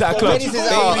 drinking Baileys at a club.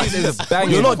 Baileys is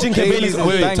banging. You're not drinking Baileys.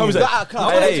 Wait, tell me Not at a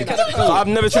club. that. Hey, Not at a club. so I've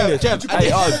never tried it.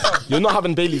 Hey, you're not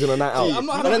having Baileys on a night out.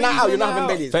 On a night out, you're not having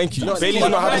Baileys. Thank you. Baileys, you're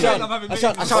not having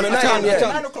that. On a night out,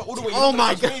 yeah. Oh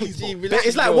my God.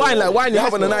 It's like wine. Like wine, you're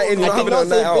having a night in. You're I not did having a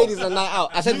not say night out. Baileys on a night out.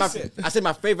 I said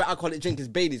my favorite alcoholic drink is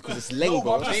Baileys because it's Leng,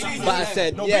 bro. But I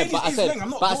said,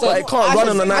 but it can't run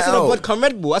on a night I said a out. vodka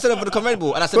Red Bull. I said a vodka Red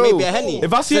Bull, and I said Bro, maybe a Henny.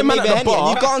 if I see a man at the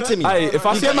bar, you got onto me. Hey, if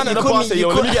I see a man at the bar, say, yo,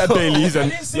 let me get a Baileys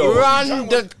and You run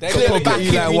the clip back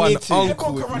if you need to.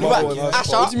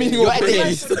 Asha, What do you mean you you're got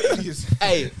editing.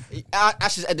 Hey,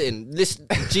 Ash is editing. Listen,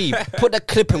 G, put the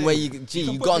clip in where you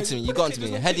got onto me. You got onto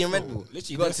me. Henny and Red Bull.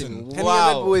 You got onto me. Henny and Red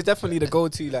Wow. Bull is definitely the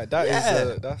go-to. Like that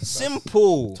is that's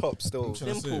Simple. top still.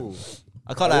 Simple.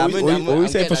 I can't lie. What we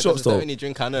saying for shots though? The only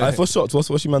drink I know. For shots,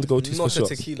 what's your man to go to for Not a shots?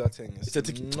 tequila thing. It's a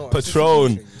not Patron. tequila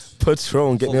thing.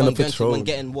 Patron, get me on a When Patron.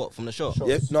 getting what from the shop?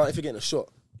 Yeah, no, if you're getting a shot.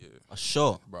 A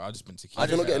shot. Bro, I just been tequila. If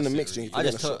you're not getting the mixed drink, I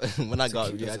you're just getting a shot. told, when I got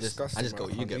with you, I Tequila's just disgusting, go bro.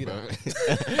 what you I get,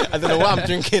 can't bro. I don't know what I'm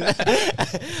drinking.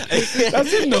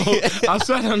 That's him though. I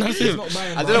swear down, that's him.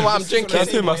 I don't know what I'm drinking.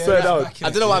 That's him, I swear down. I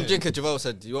don't know what I'm drinking. Javel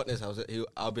said, "Do you want this?"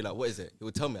 I'll be like, "What is it?" He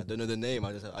would tell me. I don't know the name.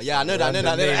 I just say, "Yeah, I know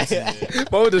that.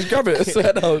 Bro, just grab it. I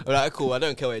swear down. I'm like, cool. I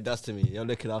don't care what it does to me. You're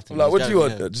looking after I'm me. like, what do you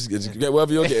Just want? Just get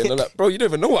whatever you're getting. I'm like, bro, you don't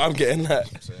even know what I'm getting. Like,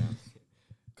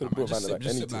 could have brought Just man like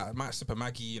sip, anything. like, I might sip a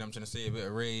Maggie, you know what I'm trying to say, a bit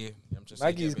of Ray. You know what I'm trying to say,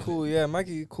 Maggie's get a bit- cool, yeah.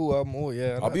 Maggie cool. I'm all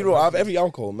yeah. I'll be real. I have every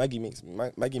alcohol. Maggie makes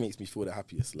me feel the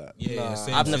happiest. Like, Yeah, Nah,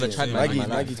 same, I've never same, tried same. Maggie.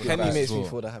 Maggie's good. Henny vibes makes as me well.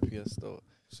 feel the happiest though.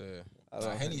 So, I don't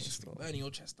know. Henny's just burning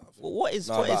your chest out. What is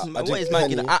Nah, what is but I what drink is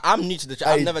Maggie? Henny. I'm new to the.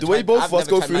 Hey, I've never the tried. way both I've of us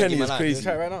never go tried through Maggie Henny in my is life. crazy.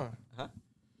 Try it right now.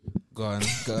 Go on.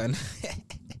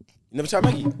 You never tried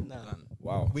Maggie? Nah.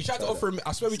 Wow. We tried to offer him.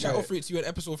 I swear we tried to offer it to you in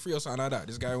episode 3 or something like that.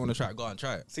 This guy want to try it. Go on,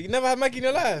 try it. So you never had Maggie in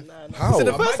your life? How? Is it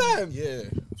the first time? Yeah.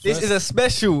 This is a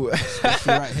special.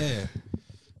 right here. I'm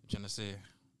trying to say.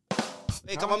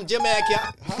 Hey, come on,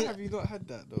 Jamaica. How have you not had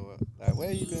that though? Like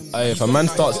where you been? Hey, if a man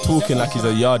starts talking like he's a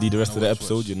yardie the rest of the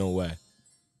episode, you know why.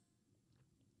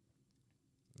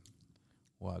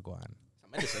 What, go on.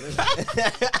 Medicine, isn't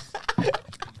it?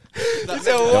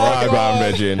 Why go on,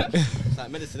 Regin? It's like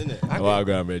medicine, isn't it? Why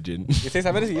go on, Regin? You taste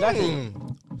like medicine? You like it?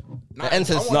 The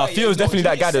entrance. Nah, Theo's definitely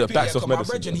that guy that backs off My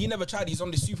medicine, Regin, bro. he never tried. He's on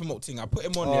the Supermalt thing. I put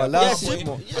him on Oh, there. last I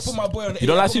put my boy on. You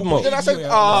don't like Supermalt? Then I said, Yeah.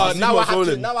 oh, now I Supermalt's have to.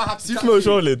 rolling. Now I have to. Supermalt's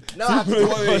rolling. Now I have to.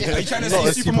 Are you trying to Not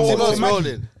a say Supermalt. Supermalt? Supermalt's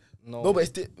rolling. No,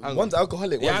 but one's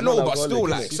alcoholic. Yeah, I one's know, but non-alcoholic, still, innit?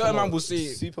 like, certain man will say.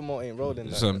 Supermalt ain't rolling.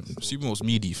 Like Supermalt's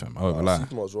meaty, fam. I won't lie.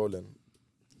 Supermalt's rolling.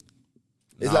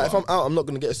 It's like if I'm out, I'm not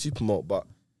gonna get a Supermalt, but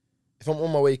if I'm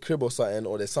on my way crib or something,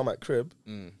 or there's some at crib,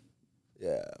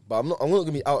 yeah. But I'm not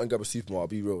gonna be out and grab a Supermalt. I'll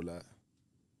be real, like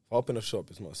if I open a shop,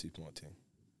 it's not a Supermalt thing.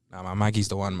 Nah, man, Maggie's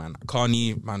the one, man.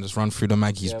 Carney, man, just run through the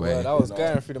Maggies, yeah, boy. bro, that was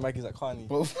going through the Maggies at Carney.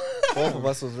 Both of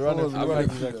us was running through the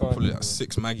Maggies at Probably Carney. like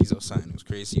 6 Maggies or something. It was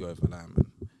crazy over there, man.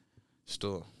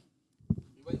 Still.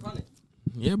 You got Connie?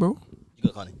 Yeah, bro. You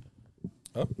got Connie?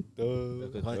 Huh?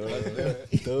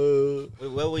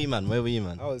 Where were you, man? Where were you,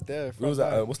 man? I was there. Where was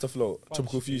that? What's the float?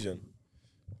 Tropical shit. Fusion.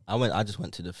 I just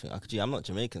went to the thing. Actually, I'm not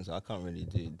Jamaican, so I can't really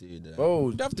do the.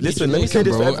 Bro, have to be listen, let me say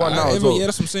this Jamaican, to bro. everyone now. I- as well. yeah,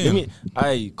 that's what I'm saying.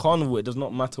 Hey, Carnival, it does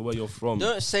not matter where you're from.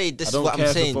 Don't say this I is don't what care I'm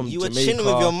if you're saying. from You were Jamaica, chilling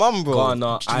with your mum, bro. Ghana,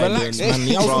 Relax, Ireland, man. I was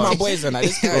with my France. boys and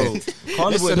this guy.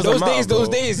 Carnival, Listen, it doesn't those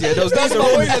matter, days, bro. yeah, those days are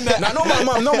rolling. Nah,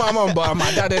 not my mum, but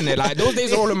my dad in it. Like those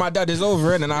days are rolling. My dad is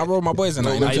over in, and I roll my boys in.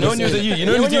 You know when you was a youth, you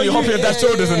know when you're hopping on that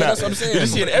shoulders and that. That's what I'm saying. You're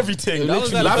just seeing everything. That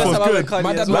was like Life the was first time I good. went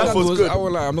My dad, Life was good. I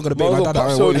was like, I'm not gonna pay Might my as well dad. I back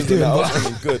don't know what he's shoulders and doing. that. I but- was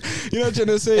feeling good. You know what I'm trying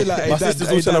to say? Like, My sister's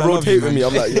always trying to rotate with me.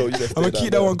 I'm like, yo, you I'm gonna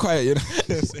keep that one quiet. You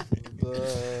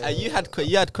know. You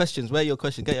had questions. Where are your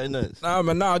questions? Get your notes. Nah,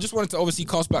 man. Nah, I just wanted to obviously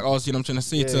cast back. You know, what I'm trying to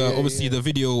say to obviously the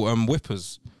video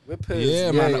whippers. Whippers.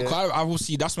 Yeah, man. Yeah. I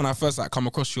obviously that's when I first like come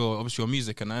across your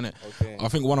music and that, innit? Okay. I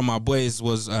think one of my boys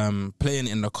was playing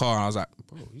in the car. And I was like,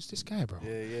 bro, who's this guy, bro? Yeah,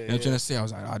 You know what I'm trying to say? I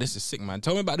was like, oh, this is sick, man.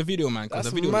 Tell me about the video, man, because That's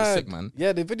the video mad. was sick, man.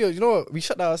 Yeah, the video. You know what? We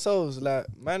shot that ourselves. Like,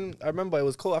 man, I remember it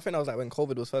was cool. I think that was like when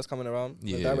COVID was first coming around.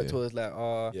 The Yeah. director was like,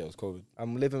 Yeah, it was COVID.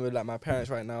 I'm living with like my parents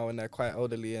right now, and they're quite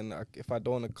elderly. And if I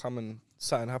don't want to come and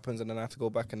something happens, and then I have to go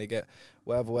back and they get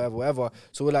whatever.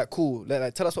 So we're like, cool.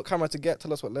 Like, tell us what camera to get,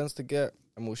 tell us what lens to get,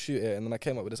 and we'll shoot it. And then I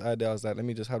came up with this idea. I was like, let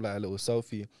me just have like a little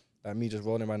selfie, like me just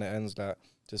rolling around the ends, like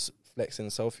just flexing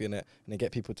selfie in it, and then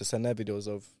get people to send their videos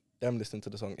of them listening to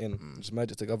the song in, just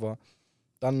merge it together.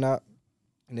 Done that.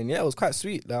 And then, yeah, it was quite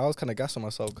sweet. Like, I was kind of gassed on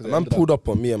myself. The man pulled up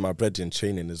on me and my brethren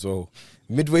training as well.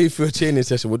 Midway through a training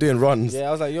session, we're doing runs. Yeah,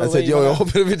 I was like, yo, I said, yo, you're you're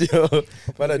hopping a video. Man,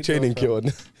 that video, training kit fam. on.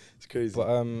 It's crazy. But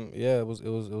yeah, it was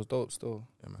dope still.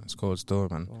 Yeah, man. It's cold still,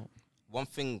 man. One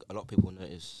thing a lot of people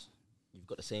notice, you've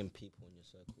got the same people in your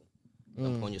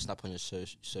circle. On your Snap, on your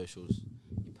socials,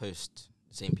 you post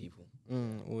the same people.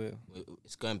 Oh, yeah.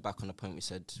 It's going back on the point we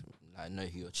said, like, know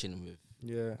who you're chilling with.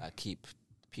 Yeah, Like, keep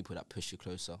people that push you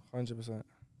closer. 100%.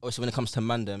 Obviously, when it comes to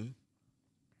Mandem,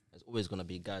 there's always going to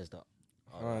be guys that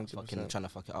 100%. trying to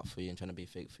fuck it up for you and trying to be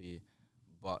fake for you.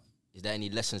 But is there any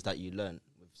lessons that you learned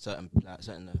with certain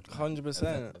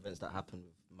 100% events that happened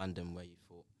with Mandem where you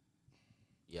thought,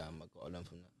 yeah, I got to learn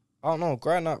from that? I don't know.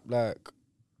 Growing up, like,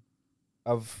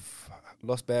 I've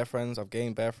lost bare friends, I've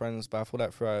gained bare friends, but I feel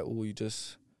like throughout it all, you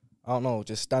just, I don't know,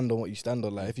 just stand on what you stand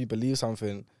on. Like, if you believe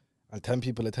something and 10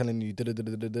 people are telling you,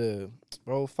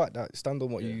 bro, fuck that. Stand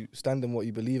on what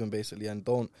you believe in, basically, and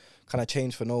don't kind of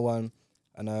change for no one.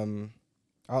 And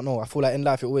I don't know. I feel like in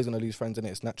life, you're always gonna lose friends, innit?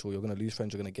 It's natural. You're gonna lose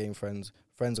friends. You're gonna gain friends.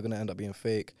 Friends are gonna end up being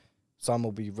fake. Some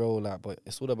will be real, like, but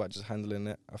it's all about just handling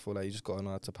it. I feel like you just gotta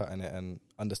know how to pattern it and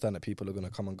understand that people are gonna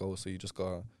come and go. So you just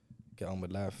gotta get on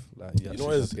with life. Like, you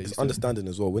know, it's understanding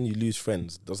as well. When you lose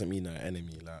friends, doesn't mean they're an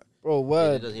enemy. Like, bro,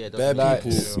 word. Bare like,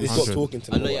 people, they stop talking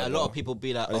to me. A lot of people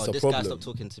be like, and oh, this guy stopped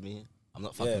talking to me. I'm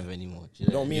not fucking with him anymore. Do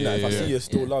you know what I mean? Like, if I see you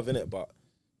still love in it, but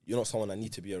you're not someone I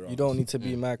need to be around. You don't need to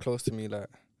be mad close to me, like.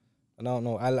 And I don't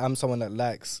know. I'm someone that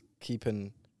likes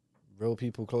keeping real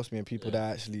people close to me and people that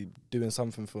are actually doing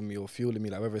something for me or fueling me,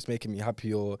 like whether it's making me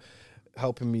happy or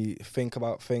helping me think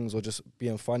about things or just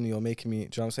being funny or making me, do you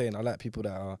know what I'm saying? I like people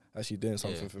that are actually doing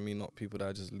something for me, not people that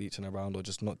are just leeching around or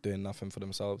just not doing nothing for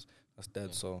themselves. That's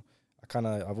dead. So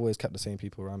I've always kept the same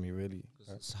people around me, really.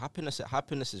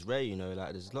 Happiness is rare, you know.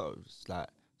 Like, there's a lot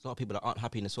of people that aren't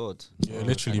happy in this world. Yeah,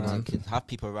 literally, man. Have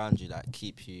people around you that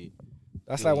keep you.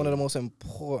 That's like one of the most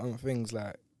important things,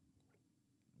 like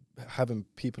having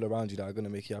people around you that are going to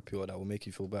make you happy or that will make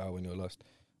you feel better when you're lost.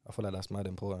 I feel like that's mad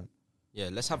important. Yeah,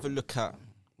 let's have a look at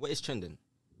what is trending.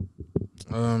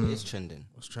 What is trending?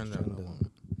 What's trending?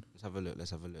 Let's have a look.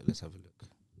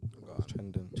 What's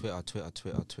trending? Twitter.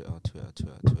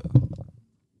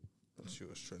 Let's see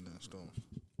what's trending still.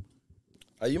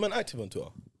 Are you man active on Twitter?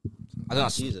 I don't know how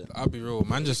to use it. I'll be real,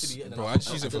 man. I just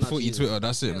use it for footy Twitter.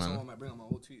 That's it, man. Someone might bring up my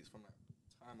old tweets from like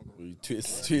time ago. You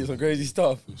tweet some crazy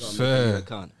stuff. Fair.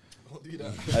 Don't do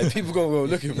that. Like, people gonna go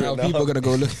looking for it now. People are gonna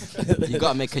go look. You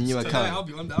gotta make a new account. I'll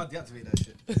be on that. I'll deactivate that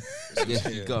shit. Yeah,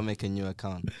 you gotta make a new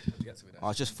account. Oh,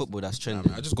 it's just football that's Nah,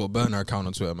 trending. man, I just got a burner account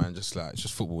on Twitter, man. Just like, it's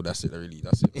just football. That's it. Really,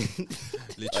 that's it.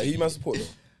 Who you man support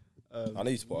though? I know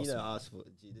you support You know, Arsenal.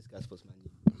 this guy supports Man U.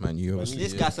 Man, you obviously.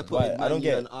 This guy supported I don't Man get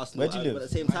U it. and Arsenal. Where do you live? But at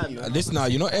the same time, Listen now,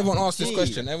 you know, everyone asked this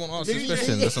question. Everyone asked this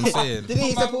question. That's what I'm saying. Didn't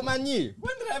he support Man U?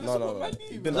 When did I ever No. support Man U?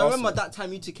 You've been I remember Arsenal. that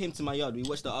time you two came to my yard. We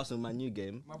watched the Arsenal Man U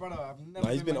game. My brother, I've never.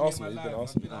 Nah, he's been Man U in Arsenal, my he's been life.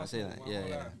 Arsenal. I've I say that. Arsenal,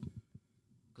 Yeah. life.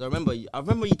 Because I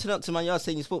remember you turned up to my yard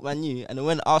saying you support Man U, and then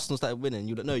when Arsenal started winning,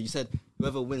 you don't know. You said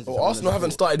whoever wins. Oh, Arsenal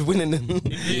haven't started winning in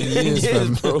Years,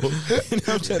 years, bro.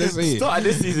 I'm trying to say. Started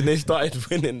this season, they started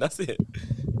winning. That's it.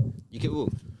 You keep all.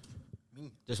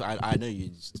 Just I know you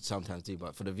sometimes do,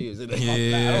 but for the viewers, isn't it? I don't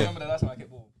Yeah. remember the last time I kicked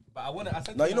ball, but I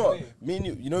said. Now you know what? today. Me and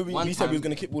you know, One we said we time- was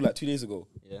gonna kick ball like 2 days ago.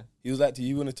 Yeah. He was like,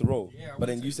 he wanted to roll, Yeah, I but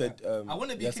wanted then to, you said, I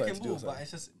want to be he had something kicking to do ball, with but something.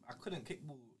 it's just I couldn't kick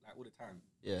ball like all the time.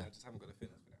 Yeah. I just haven't got the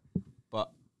fitness for that.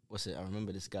 But what's it? I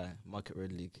remember this guy, Market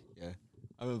Red League. Yeah,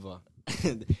 I remember.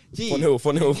 Gee, Fun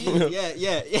Hill.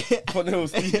 Yeah. Fun Hill,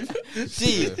 Steve.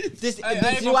 Gee, this I you know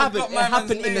even what happened? forgot It my happened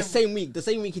man's in the name. same week. The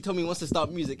same week he told me he wants to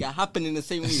start music. It happened in the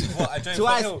same week. What, I joined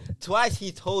Fun Hill? Twice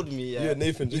he told me. Yeah, You and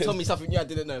Nathan he James. told me something new I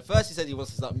didn't know. First he said he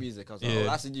wants to start music. I was like, Yeah. oh,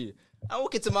 that's new. I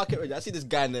walk into Market Red. I see this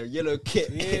guy in a yellow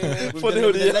kit with Fun the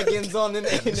Hill, yeah. leggings on in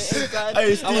the inside. Hey, I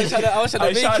was Steve. trying to- I was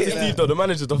trying to Hey, shout out make to it. Steve though. The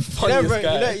manager's the funniest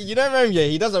guy. You know him, yeah.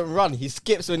 He doesn't run. He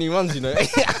skips when he runs. You know.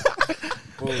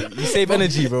 You save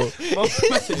energy, bro. You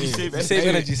save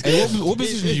energy. Hey, what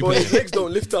position do you Boy, play? his legs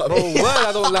don't lift up. Bro, word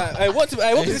I don't like. Hey, what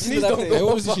position did I play? Hey,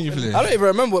 what position you play? I don't even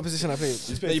remember what position I played.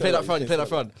 Yeah, you played up front. You played up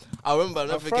front. I remember. I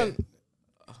never forget. front.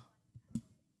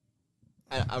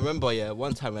 I remember. Yeah,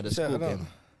 one time we had a Shit, I school don't- game.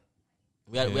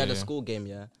 We had a Yeah. school game.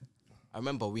 Yeah, I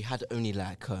remember we had only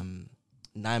like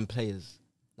 9 players.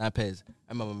 I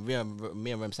remember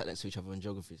me and Rem sat next to each other in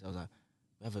geography. So I was like,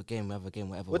 we have a game,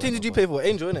 whatever. What team did you play for?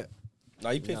 Angel, innit? Nah,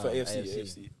 he played No, for AFC.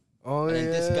 AFC. Oh, And then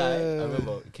this guy, I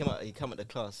remember, he came at the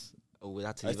class. Oh, we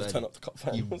had to I used leave to turn early. up to cup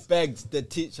You finals. begged the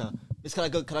teacher, Miss, can I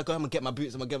go home and get my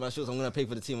boots? I'm gonna get my shoes. I'm gonna play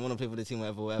for the team. I wanna play for the team,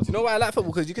 whatever. Do you know why I like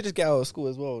football? Because you could just get out of school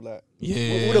as well. Like,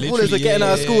 Yeah, all the ballers were getting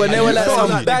out of school and they were like Yeah, some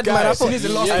like bad the man. I guys. thought As soon as the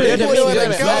yeah, last yeah, player they came were in, like,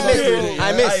 like, guys.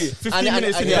 I miss. Hey, 15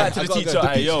 minutes in, yeah, back to I the gotta teacher. go.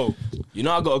 Hey, yo, you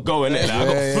know I gotta go in it. Like, I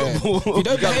Yeah, got football. If you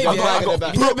don't behave, I'm yeah, back, I got- I'm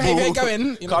if you don't behave, you ain't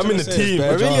going. You know I'm what in I'm the saying? team.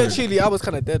 But really Bro. and truly, I was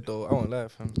kind of dead though. I won't lie,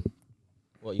 fam.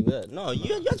 What you were? No,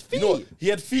 you had feet. You know what? He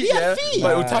had feet, He had yeah, feet. but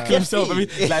he would Nah. tackle He had himself. I mean,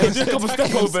 feet. like he'd do a couple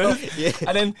step overs, Yeah.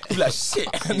 and then he'd be like, shit,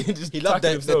 and then just He loved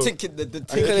tackle the himself. ticket, the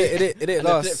I think it and the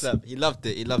last. flip-flap. He loved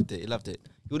it.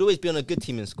 He would always be on a good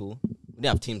team in school. We didn't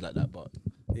have teams like that, but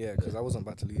Yeah, because I wasn't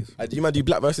about to leave. Do you mind do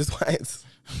black versus whites?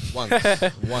 once,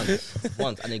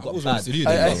 and it got always bad. wanted to do It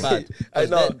that. got bad. I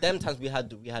know. Them times we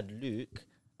had Luke,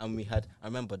 and we had. I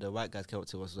remember the white guys came up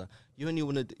to us. Was like, you only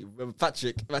want to.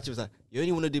 Patrick was like, you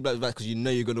only want to do black because you know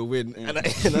you're gonna win. And I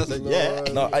was like, yeah.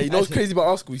 No, you know what's crazy about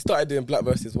our school? We started doing black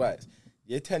versus whites.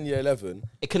 Year 10, year 11.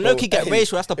 It can low-key get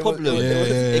racial. That's the problem.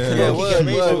 It can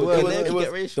low-key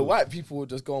get racial. The white people would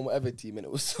just go on whatever team, and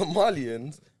it was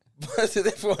Somalians versus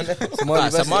everyone else.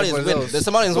 Somalians win. The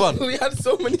Somalians won. We had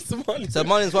so many Somalians.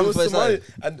 Somalians won for Somali.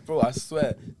 And bro, I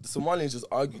swear, the Somalians just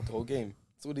argued the whole game.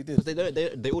 That's all they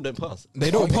did. They all don't pass.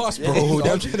 They don't pass, bro.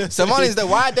 Somalians,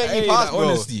 why don't you pass, bro?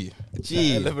 Honesty.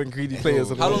 Gee. 11 greedy players.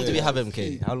 How long do we have,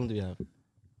 MK? How long do we have?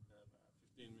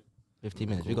 15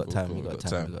 minutes. We got time.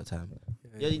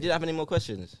 Yeah, you didn't have any more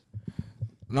questions?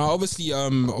 No, obviously,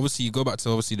 you go back to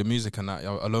the music and that,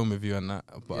 Alone With You and that.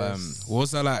 But what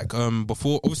was that like?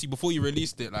 Before you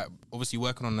released it, like obviously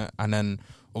working on it, and then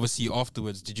obviously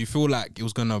afterwards, did you feel like it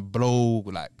was gonna blow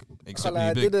like exceptionally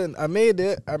I big? didn't. I made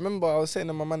it. I remember I was sitting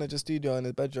in my manager's studio in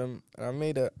his bedroom, and I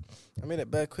made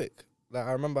it bare quick. Like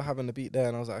I remember having the beat there,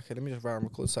 and I was like, okay, let me just write and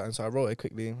record something. So I wrote it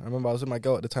quickly. I remember I was with my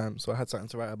girl at the time, so I had something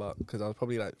to write about because I was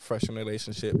probably like fresh in a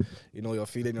relationship. You know, you're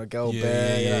feeling your girl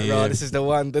bare. You're like, this is the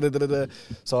one.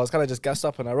 So I was kind of just gassed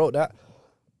up, and I wrote that.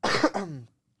 And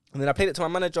then I played it to my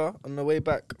manager on the way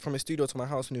back from his studio to my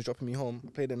house when he was dropping me home.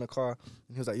 I played it in the car,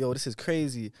 and he was like, yo, this is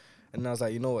crazy. And I was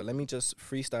like, you know what, let me just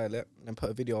freestyle it and put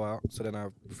a video out. So then I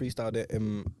freestyled it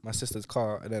in my sister's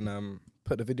car, and then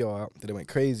put the video out. Then it went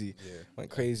crazy. Went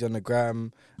crazy on the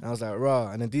gram. And I was like,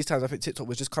 rah. And then these times I think TikTok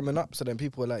was just coming up. So then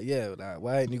people were like, yeah, like,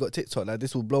 why ain't you got TikTok? Like,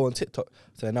 this will blow on TikTok.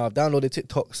 So now I've downloaded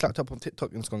TikTok, slapped up on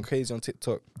TikTok, and it's gone crazy on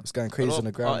TikTok. It's going crazy on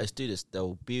the gram. Artists do this.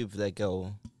 They'll be with their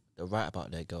girl. They'll write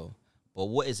about their girl. But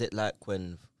what is it like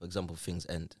when, for example, things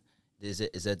end? Is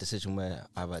there a decision where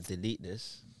I might delete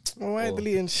this? Oh, why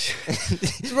deleting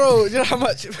shit? Bro, you know how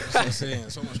much? I'm saying,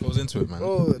 so much goes into it, man.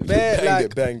 Bro,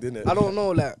 like, banged, didn't it? I don't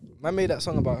know, like, I made that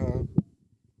song about her.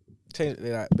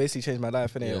 Basically changed my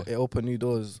life, innit? It opened new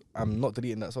doors. I'm not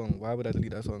deleting that song. Why would I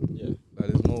delete that song? Yeah. Like,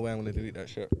 there's no way I'm gonna delete that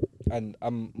shit. And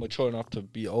I'm mature enough to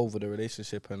be over the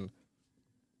relationship and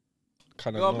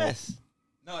kind of. You're a mess.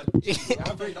 No, it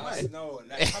happens. No,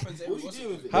 like, it happens every once.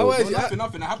 How is it?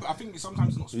 Nothing. I think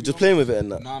sometimes it's not. You're just playing with it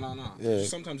and that. No. Yeah.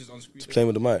 Sometimes it's unspeakable. Just playing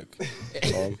with the mic.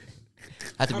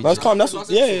 Had to be No, it's calm. That's Last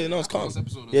yeah, episode, no, it's calm. last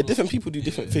episode as Yeah, well. different people do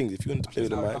different things. If you want to play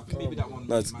with the mic, Maybe that one.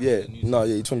 no, it's, yeah, no,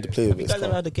 yeah, you just want to play with You it. guys It's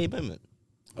ever calm. had a gay moment?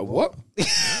 A what?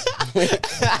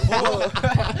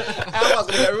 I was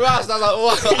gonna get rust. I was like,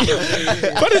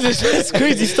 what? What is this? It's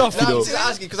crazy stuff, you No, I'm know. just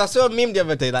asking because I saw a meme the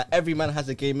other day. Like every man has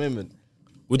a gay moment.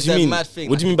 What do It's you a mean? mad thing,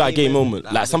 What do you like mean by a a gay gay moment? moment,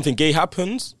 Like like- something gay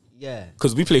happens? Yeah.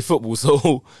 Because we play football,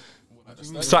 so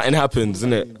something happens,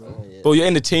 isn't it? But you're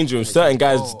in the change room. Certain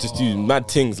guys just do mad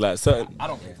things. Like certain. I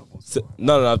don't play football.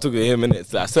 No, I'm talking to him,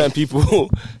 innit? Like certain people,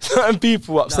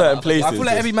 up certain places. I feel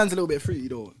like every man's a little bit fruity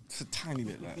though. It's a tiny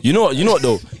bit. Like. You know what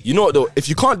though? If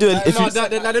you can't do it, if you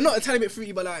They're not a tiny bit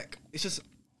fruity, but like it's just.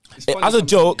 It's funny as a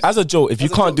sometimes. joke, if you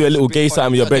As a can't joke, do a it's little a bit gay funny. side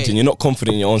with your Okay. brethren, you're not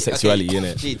confident in your own sexuality,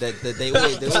 innit? Gee, they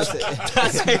always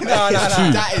say. No.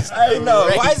 That is. I know.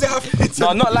 Why is it happening?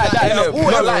 No, not like that, innit?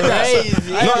 Not like that.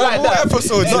 Crazy. Not like that.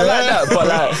 episodes, Not like that, but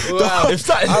like, if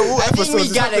something. I think we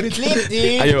got a clip,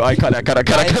 dude. Ayo, I cut I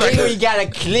think we that. got a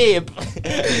clip.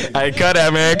 I cut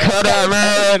that, man.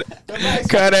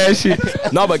 Cut that shit.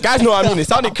 No, but guys know what I mean. It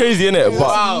sounded crazy, innit? But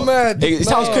Wow. Mad. it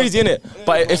sounds crazy, innit?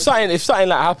 But if something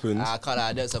like happens, I can't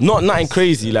lie, that's a not nothing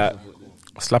crazy, like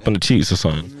slap on the cheeks or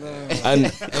something. And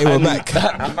Hey, we're back.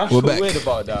 We're back. weird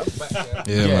about that.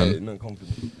 Yeah, man. no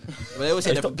confidence. But they always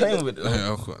say Stop playing with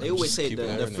it. They always say the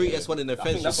fruitiest one in the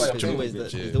friendship that's why group is I'm always doing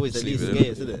is always the least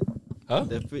gayest, isn't it? Huh?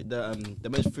 The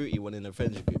most fruity one in the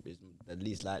friendship group is the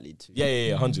least likely to.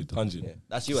 Yeah, 100. Yeah.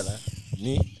 That's you, Alain.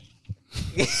 Me?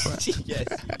 Yes.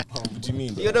 What do you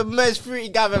mean? You're the most fruity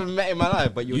guy I've ever met in my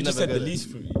life, but You just said the least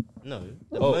fruity. No,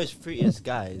 the most fruitiest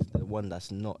guy is the one that's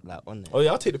not like on there. Oh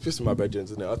yeah, I'll take the piss with my brethren,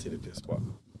 isn't it? I'll take the piss, but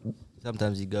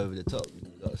Sometimes you go over the top. You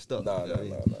gotta stop. nah, you know what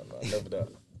I mean? never that.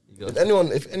 You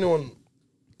gotta If anyone,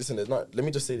 listen, there's not. Let me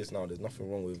just say this now. There's nothing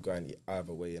wrong with going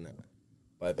either way, innit?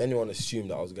 But if anyone assumed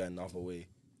that I was going the other way,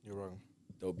 You're wrong.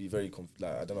 they'll be very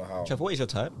like I don't know how. Trev, what is your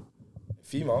type?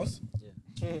 Females?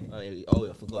 Oh,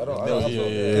 I forgot. I don't- Males, I you don't-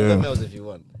 can do males if you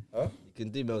want. Huh? You can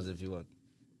do males if you want.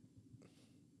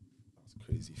 That's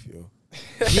crazy, Theo.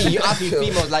 Gee, you ask me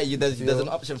females like you. There's an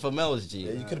option for males, G.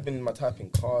 Yeah, you could have been my type in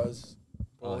cars.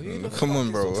 Come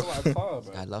on, bro.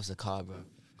 Guy loves a car, bro.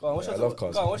 Go on, what's Yeah, your I love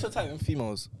cars. Go on, what's your type in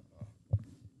females?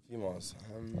 Females.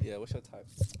 Yeah, what's your type?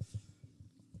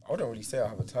 I wouldn't really say I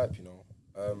have a type, you know.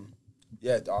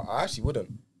 Yeah, I actually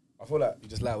wouldn't. I feel like You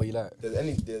just like what you like. there's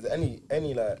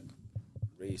any like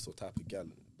race or type of gal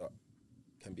that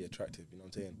can be attractive. You know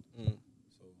what I'm saying?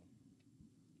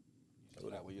 So You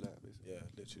like what you like, basically. yeah,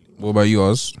 literally. What about you,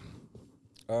 Oz?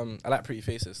 I like pretty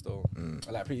faces though.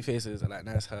 I like pretty faces. I like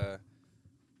nice hair.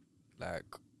 Like,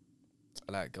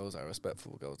 I like girls that are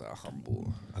respectful, girls that are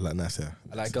humble. I like nice hair.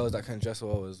 I like girls that can dress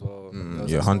well as well.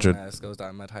 Girls yeah, that smell 100. Nice, girls that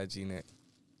are mad hygienic.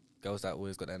 Girls that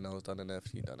always got their nails done and their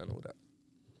feet done and all that.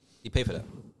 You pay for that.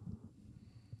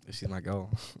 If she's my girl.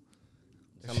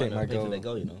 Some If she man ain't my don't pay for girl. their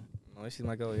girl, you know. No, if she's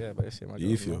my girl, yeah, but if she ain't my girl.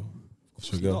 You feel?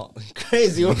 It's your girl. Not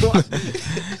crazy or what?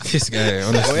 This guy, Well,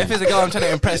 honestly. if it's a girl I'm trying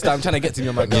to impress, that I'm trying to get to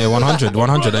me, my girl. Yeah, 100,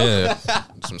 yeah. That's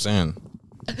what I'm saying.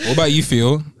 What about you,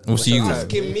 Phil? Obviously, you.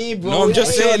 Asking me, bro. No, I'm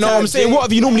just saying. No, I'm saying. What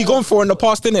have you normally gone for in the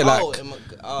past, innit?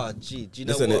 Like, Gee, do you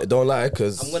know Listen, what? don't lie,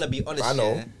 because I'm gonna be honest. I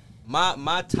know. Yeah?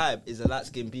 My type is a light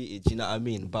skin beauty. Do you know what I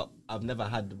mean? But I've never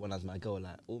had one as my girl.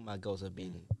 Like all my girls have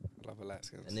been Love a light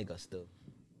skin. a nigga still.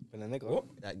 Been a nigga. What?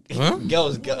 Like Huh?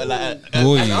 girls, like.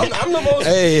 Boy. I'm the most.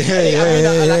 Hey,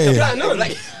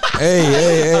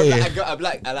 A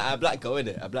black girl,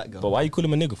 innit? A black girl. But why you call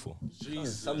him a nigga for?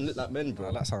 Some look like men, bro.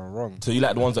 Bro, that sounds wrong. So you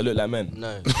like the ones that look like men?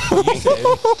 No.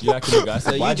 You like a nigga? I So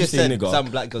said, you why'd you just say said nigga? some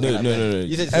black girls No, look no, like no, men. no.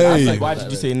 You said I some said, black why girls did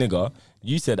you look say like nigga?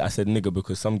 You said I said nigga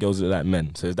because some girls look like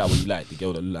men. So is that what you like? The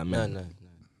girl that look like men? men? No.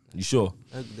 You sure?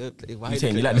 Why You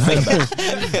saying you like the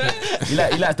centre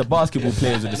You like the basketball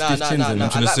players with the stiff chins and I'm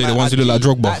trying to say the ones who look like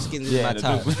Drogba. Light skins is my the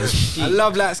type. I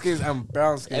love light skins and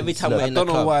brown skins. Every time Look, we're I in the don't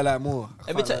know club. why I like more.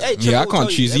 Every time, Yeah, I can't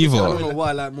choose either. I don't know why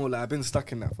I like more. Like I've been stuck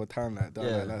in that for time. Like don't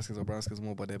Yeah. like light skins or brown skins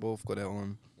more, but they both got their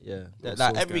own. Yeah, Little like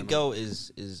sauce every going girl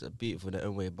is beautiful in their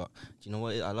own way. But do you know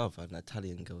what I love? An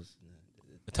Italian girls.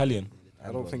 Italian.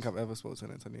 I don't think I've ever spoken to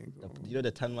an Italian girl. You know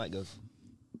the tan white girls.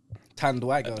 Tanned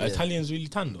white girl. Italian's really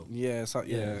tan though. Yeah, so,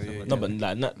 yeah. No, but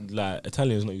like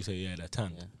Italians, not you say they're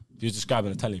tan. Yeah. If you're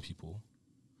describing Italian people,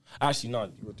 actually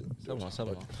no. Someone.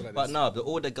 like But this. no,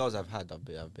 all the girls I've had,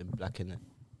 I've been black in it,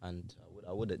 and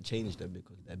I wouldn't change them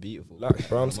because they're beautiful. Like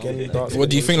brown skin, dark What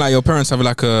do you think? Like your parents have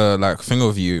like a thing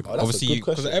of you? that's a Obviously, good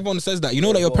because question. everyone says that. You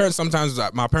know that your parents sometimes,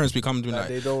 like my parents, become doing Like, like,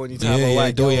 they don't want you to have a yeah,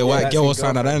 white do girl. a white light girl or skin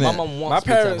something like that. My innit? mum My wants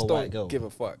me to have parents a don't white girl. give a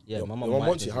fuck. Yeah, Your my mum mum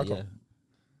wants you, how come?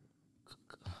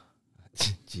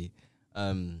 Gee,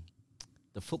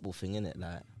 the football thing, innit?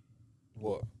 Like,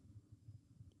 What?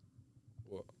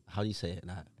 how do you say it?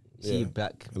 Like, you Yeah, see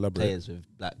black elaborate. players with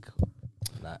black.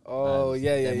 Like, Oh, bands,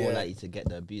 yeah, they're yeah, more yeah. likely to get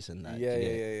the abuse and that. Yeah.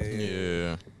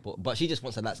 Yeah. But she just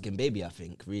wants a light skinned baby, I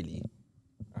think. Really,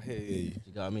 I hear you.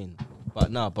 you know what I mean?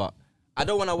 But I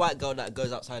don't want a white girl that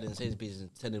goes outside and says business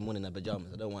 10 in the morning in her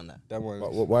pajamas. I don't want that. That one.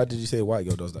 But why did you say a white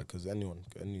girl does that? Because any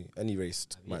race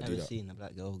Have you might do ever that. seen a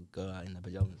black girl go out in her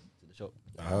pajamas to the shop?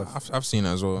 I have. I've seen it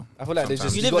as well. I feel like there's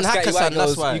just You you live got in scatty Hakkasan, white that's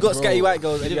girls. why, You got bro. scatty white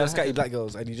girls You and you live got in scatty black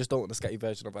girls, and you just don't want the scatty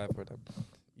version of either of them.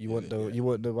 You want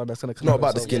the one that's gonna It's come. not out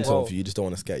about the themselves. skin Yeah. tone for you. You just don't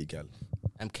want a scatty gal.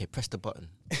 MK, press the button.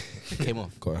 It came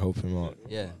off. Gotta help him out.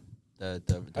 Yeah. The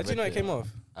How do you know it came off?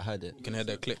 I heard it. You can hear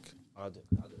that click.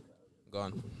 Go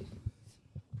on.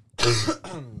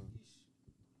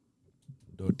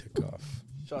 Don't take off.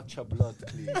 Shut your blood,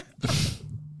 please.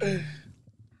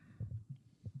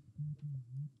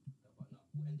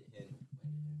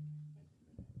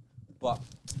 But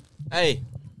hey,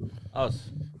 us.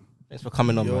 Thanks for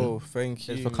coming on, man. Yo, thank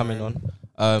you. Thanks for coming man.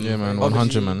 on. Yeah, man.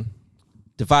 obviously, 100, man.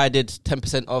 Divided,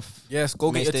 10% off. Yes,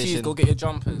 go get your MAINSTATION. tees, go get your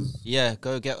jumpers. Yeah,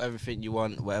 go get everything you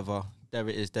want, whatever. There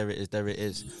it is.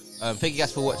 Thank you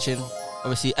guys for watching.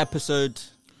 Obviously, episode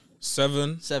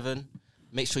 7. 7.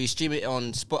 Make sure you stream it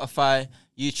on Spotify,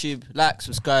 YouTube. Like,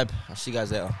 subscribe. I'll see you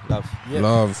guys later. Love. Yeah.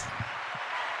 Love.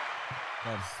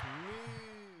 Love.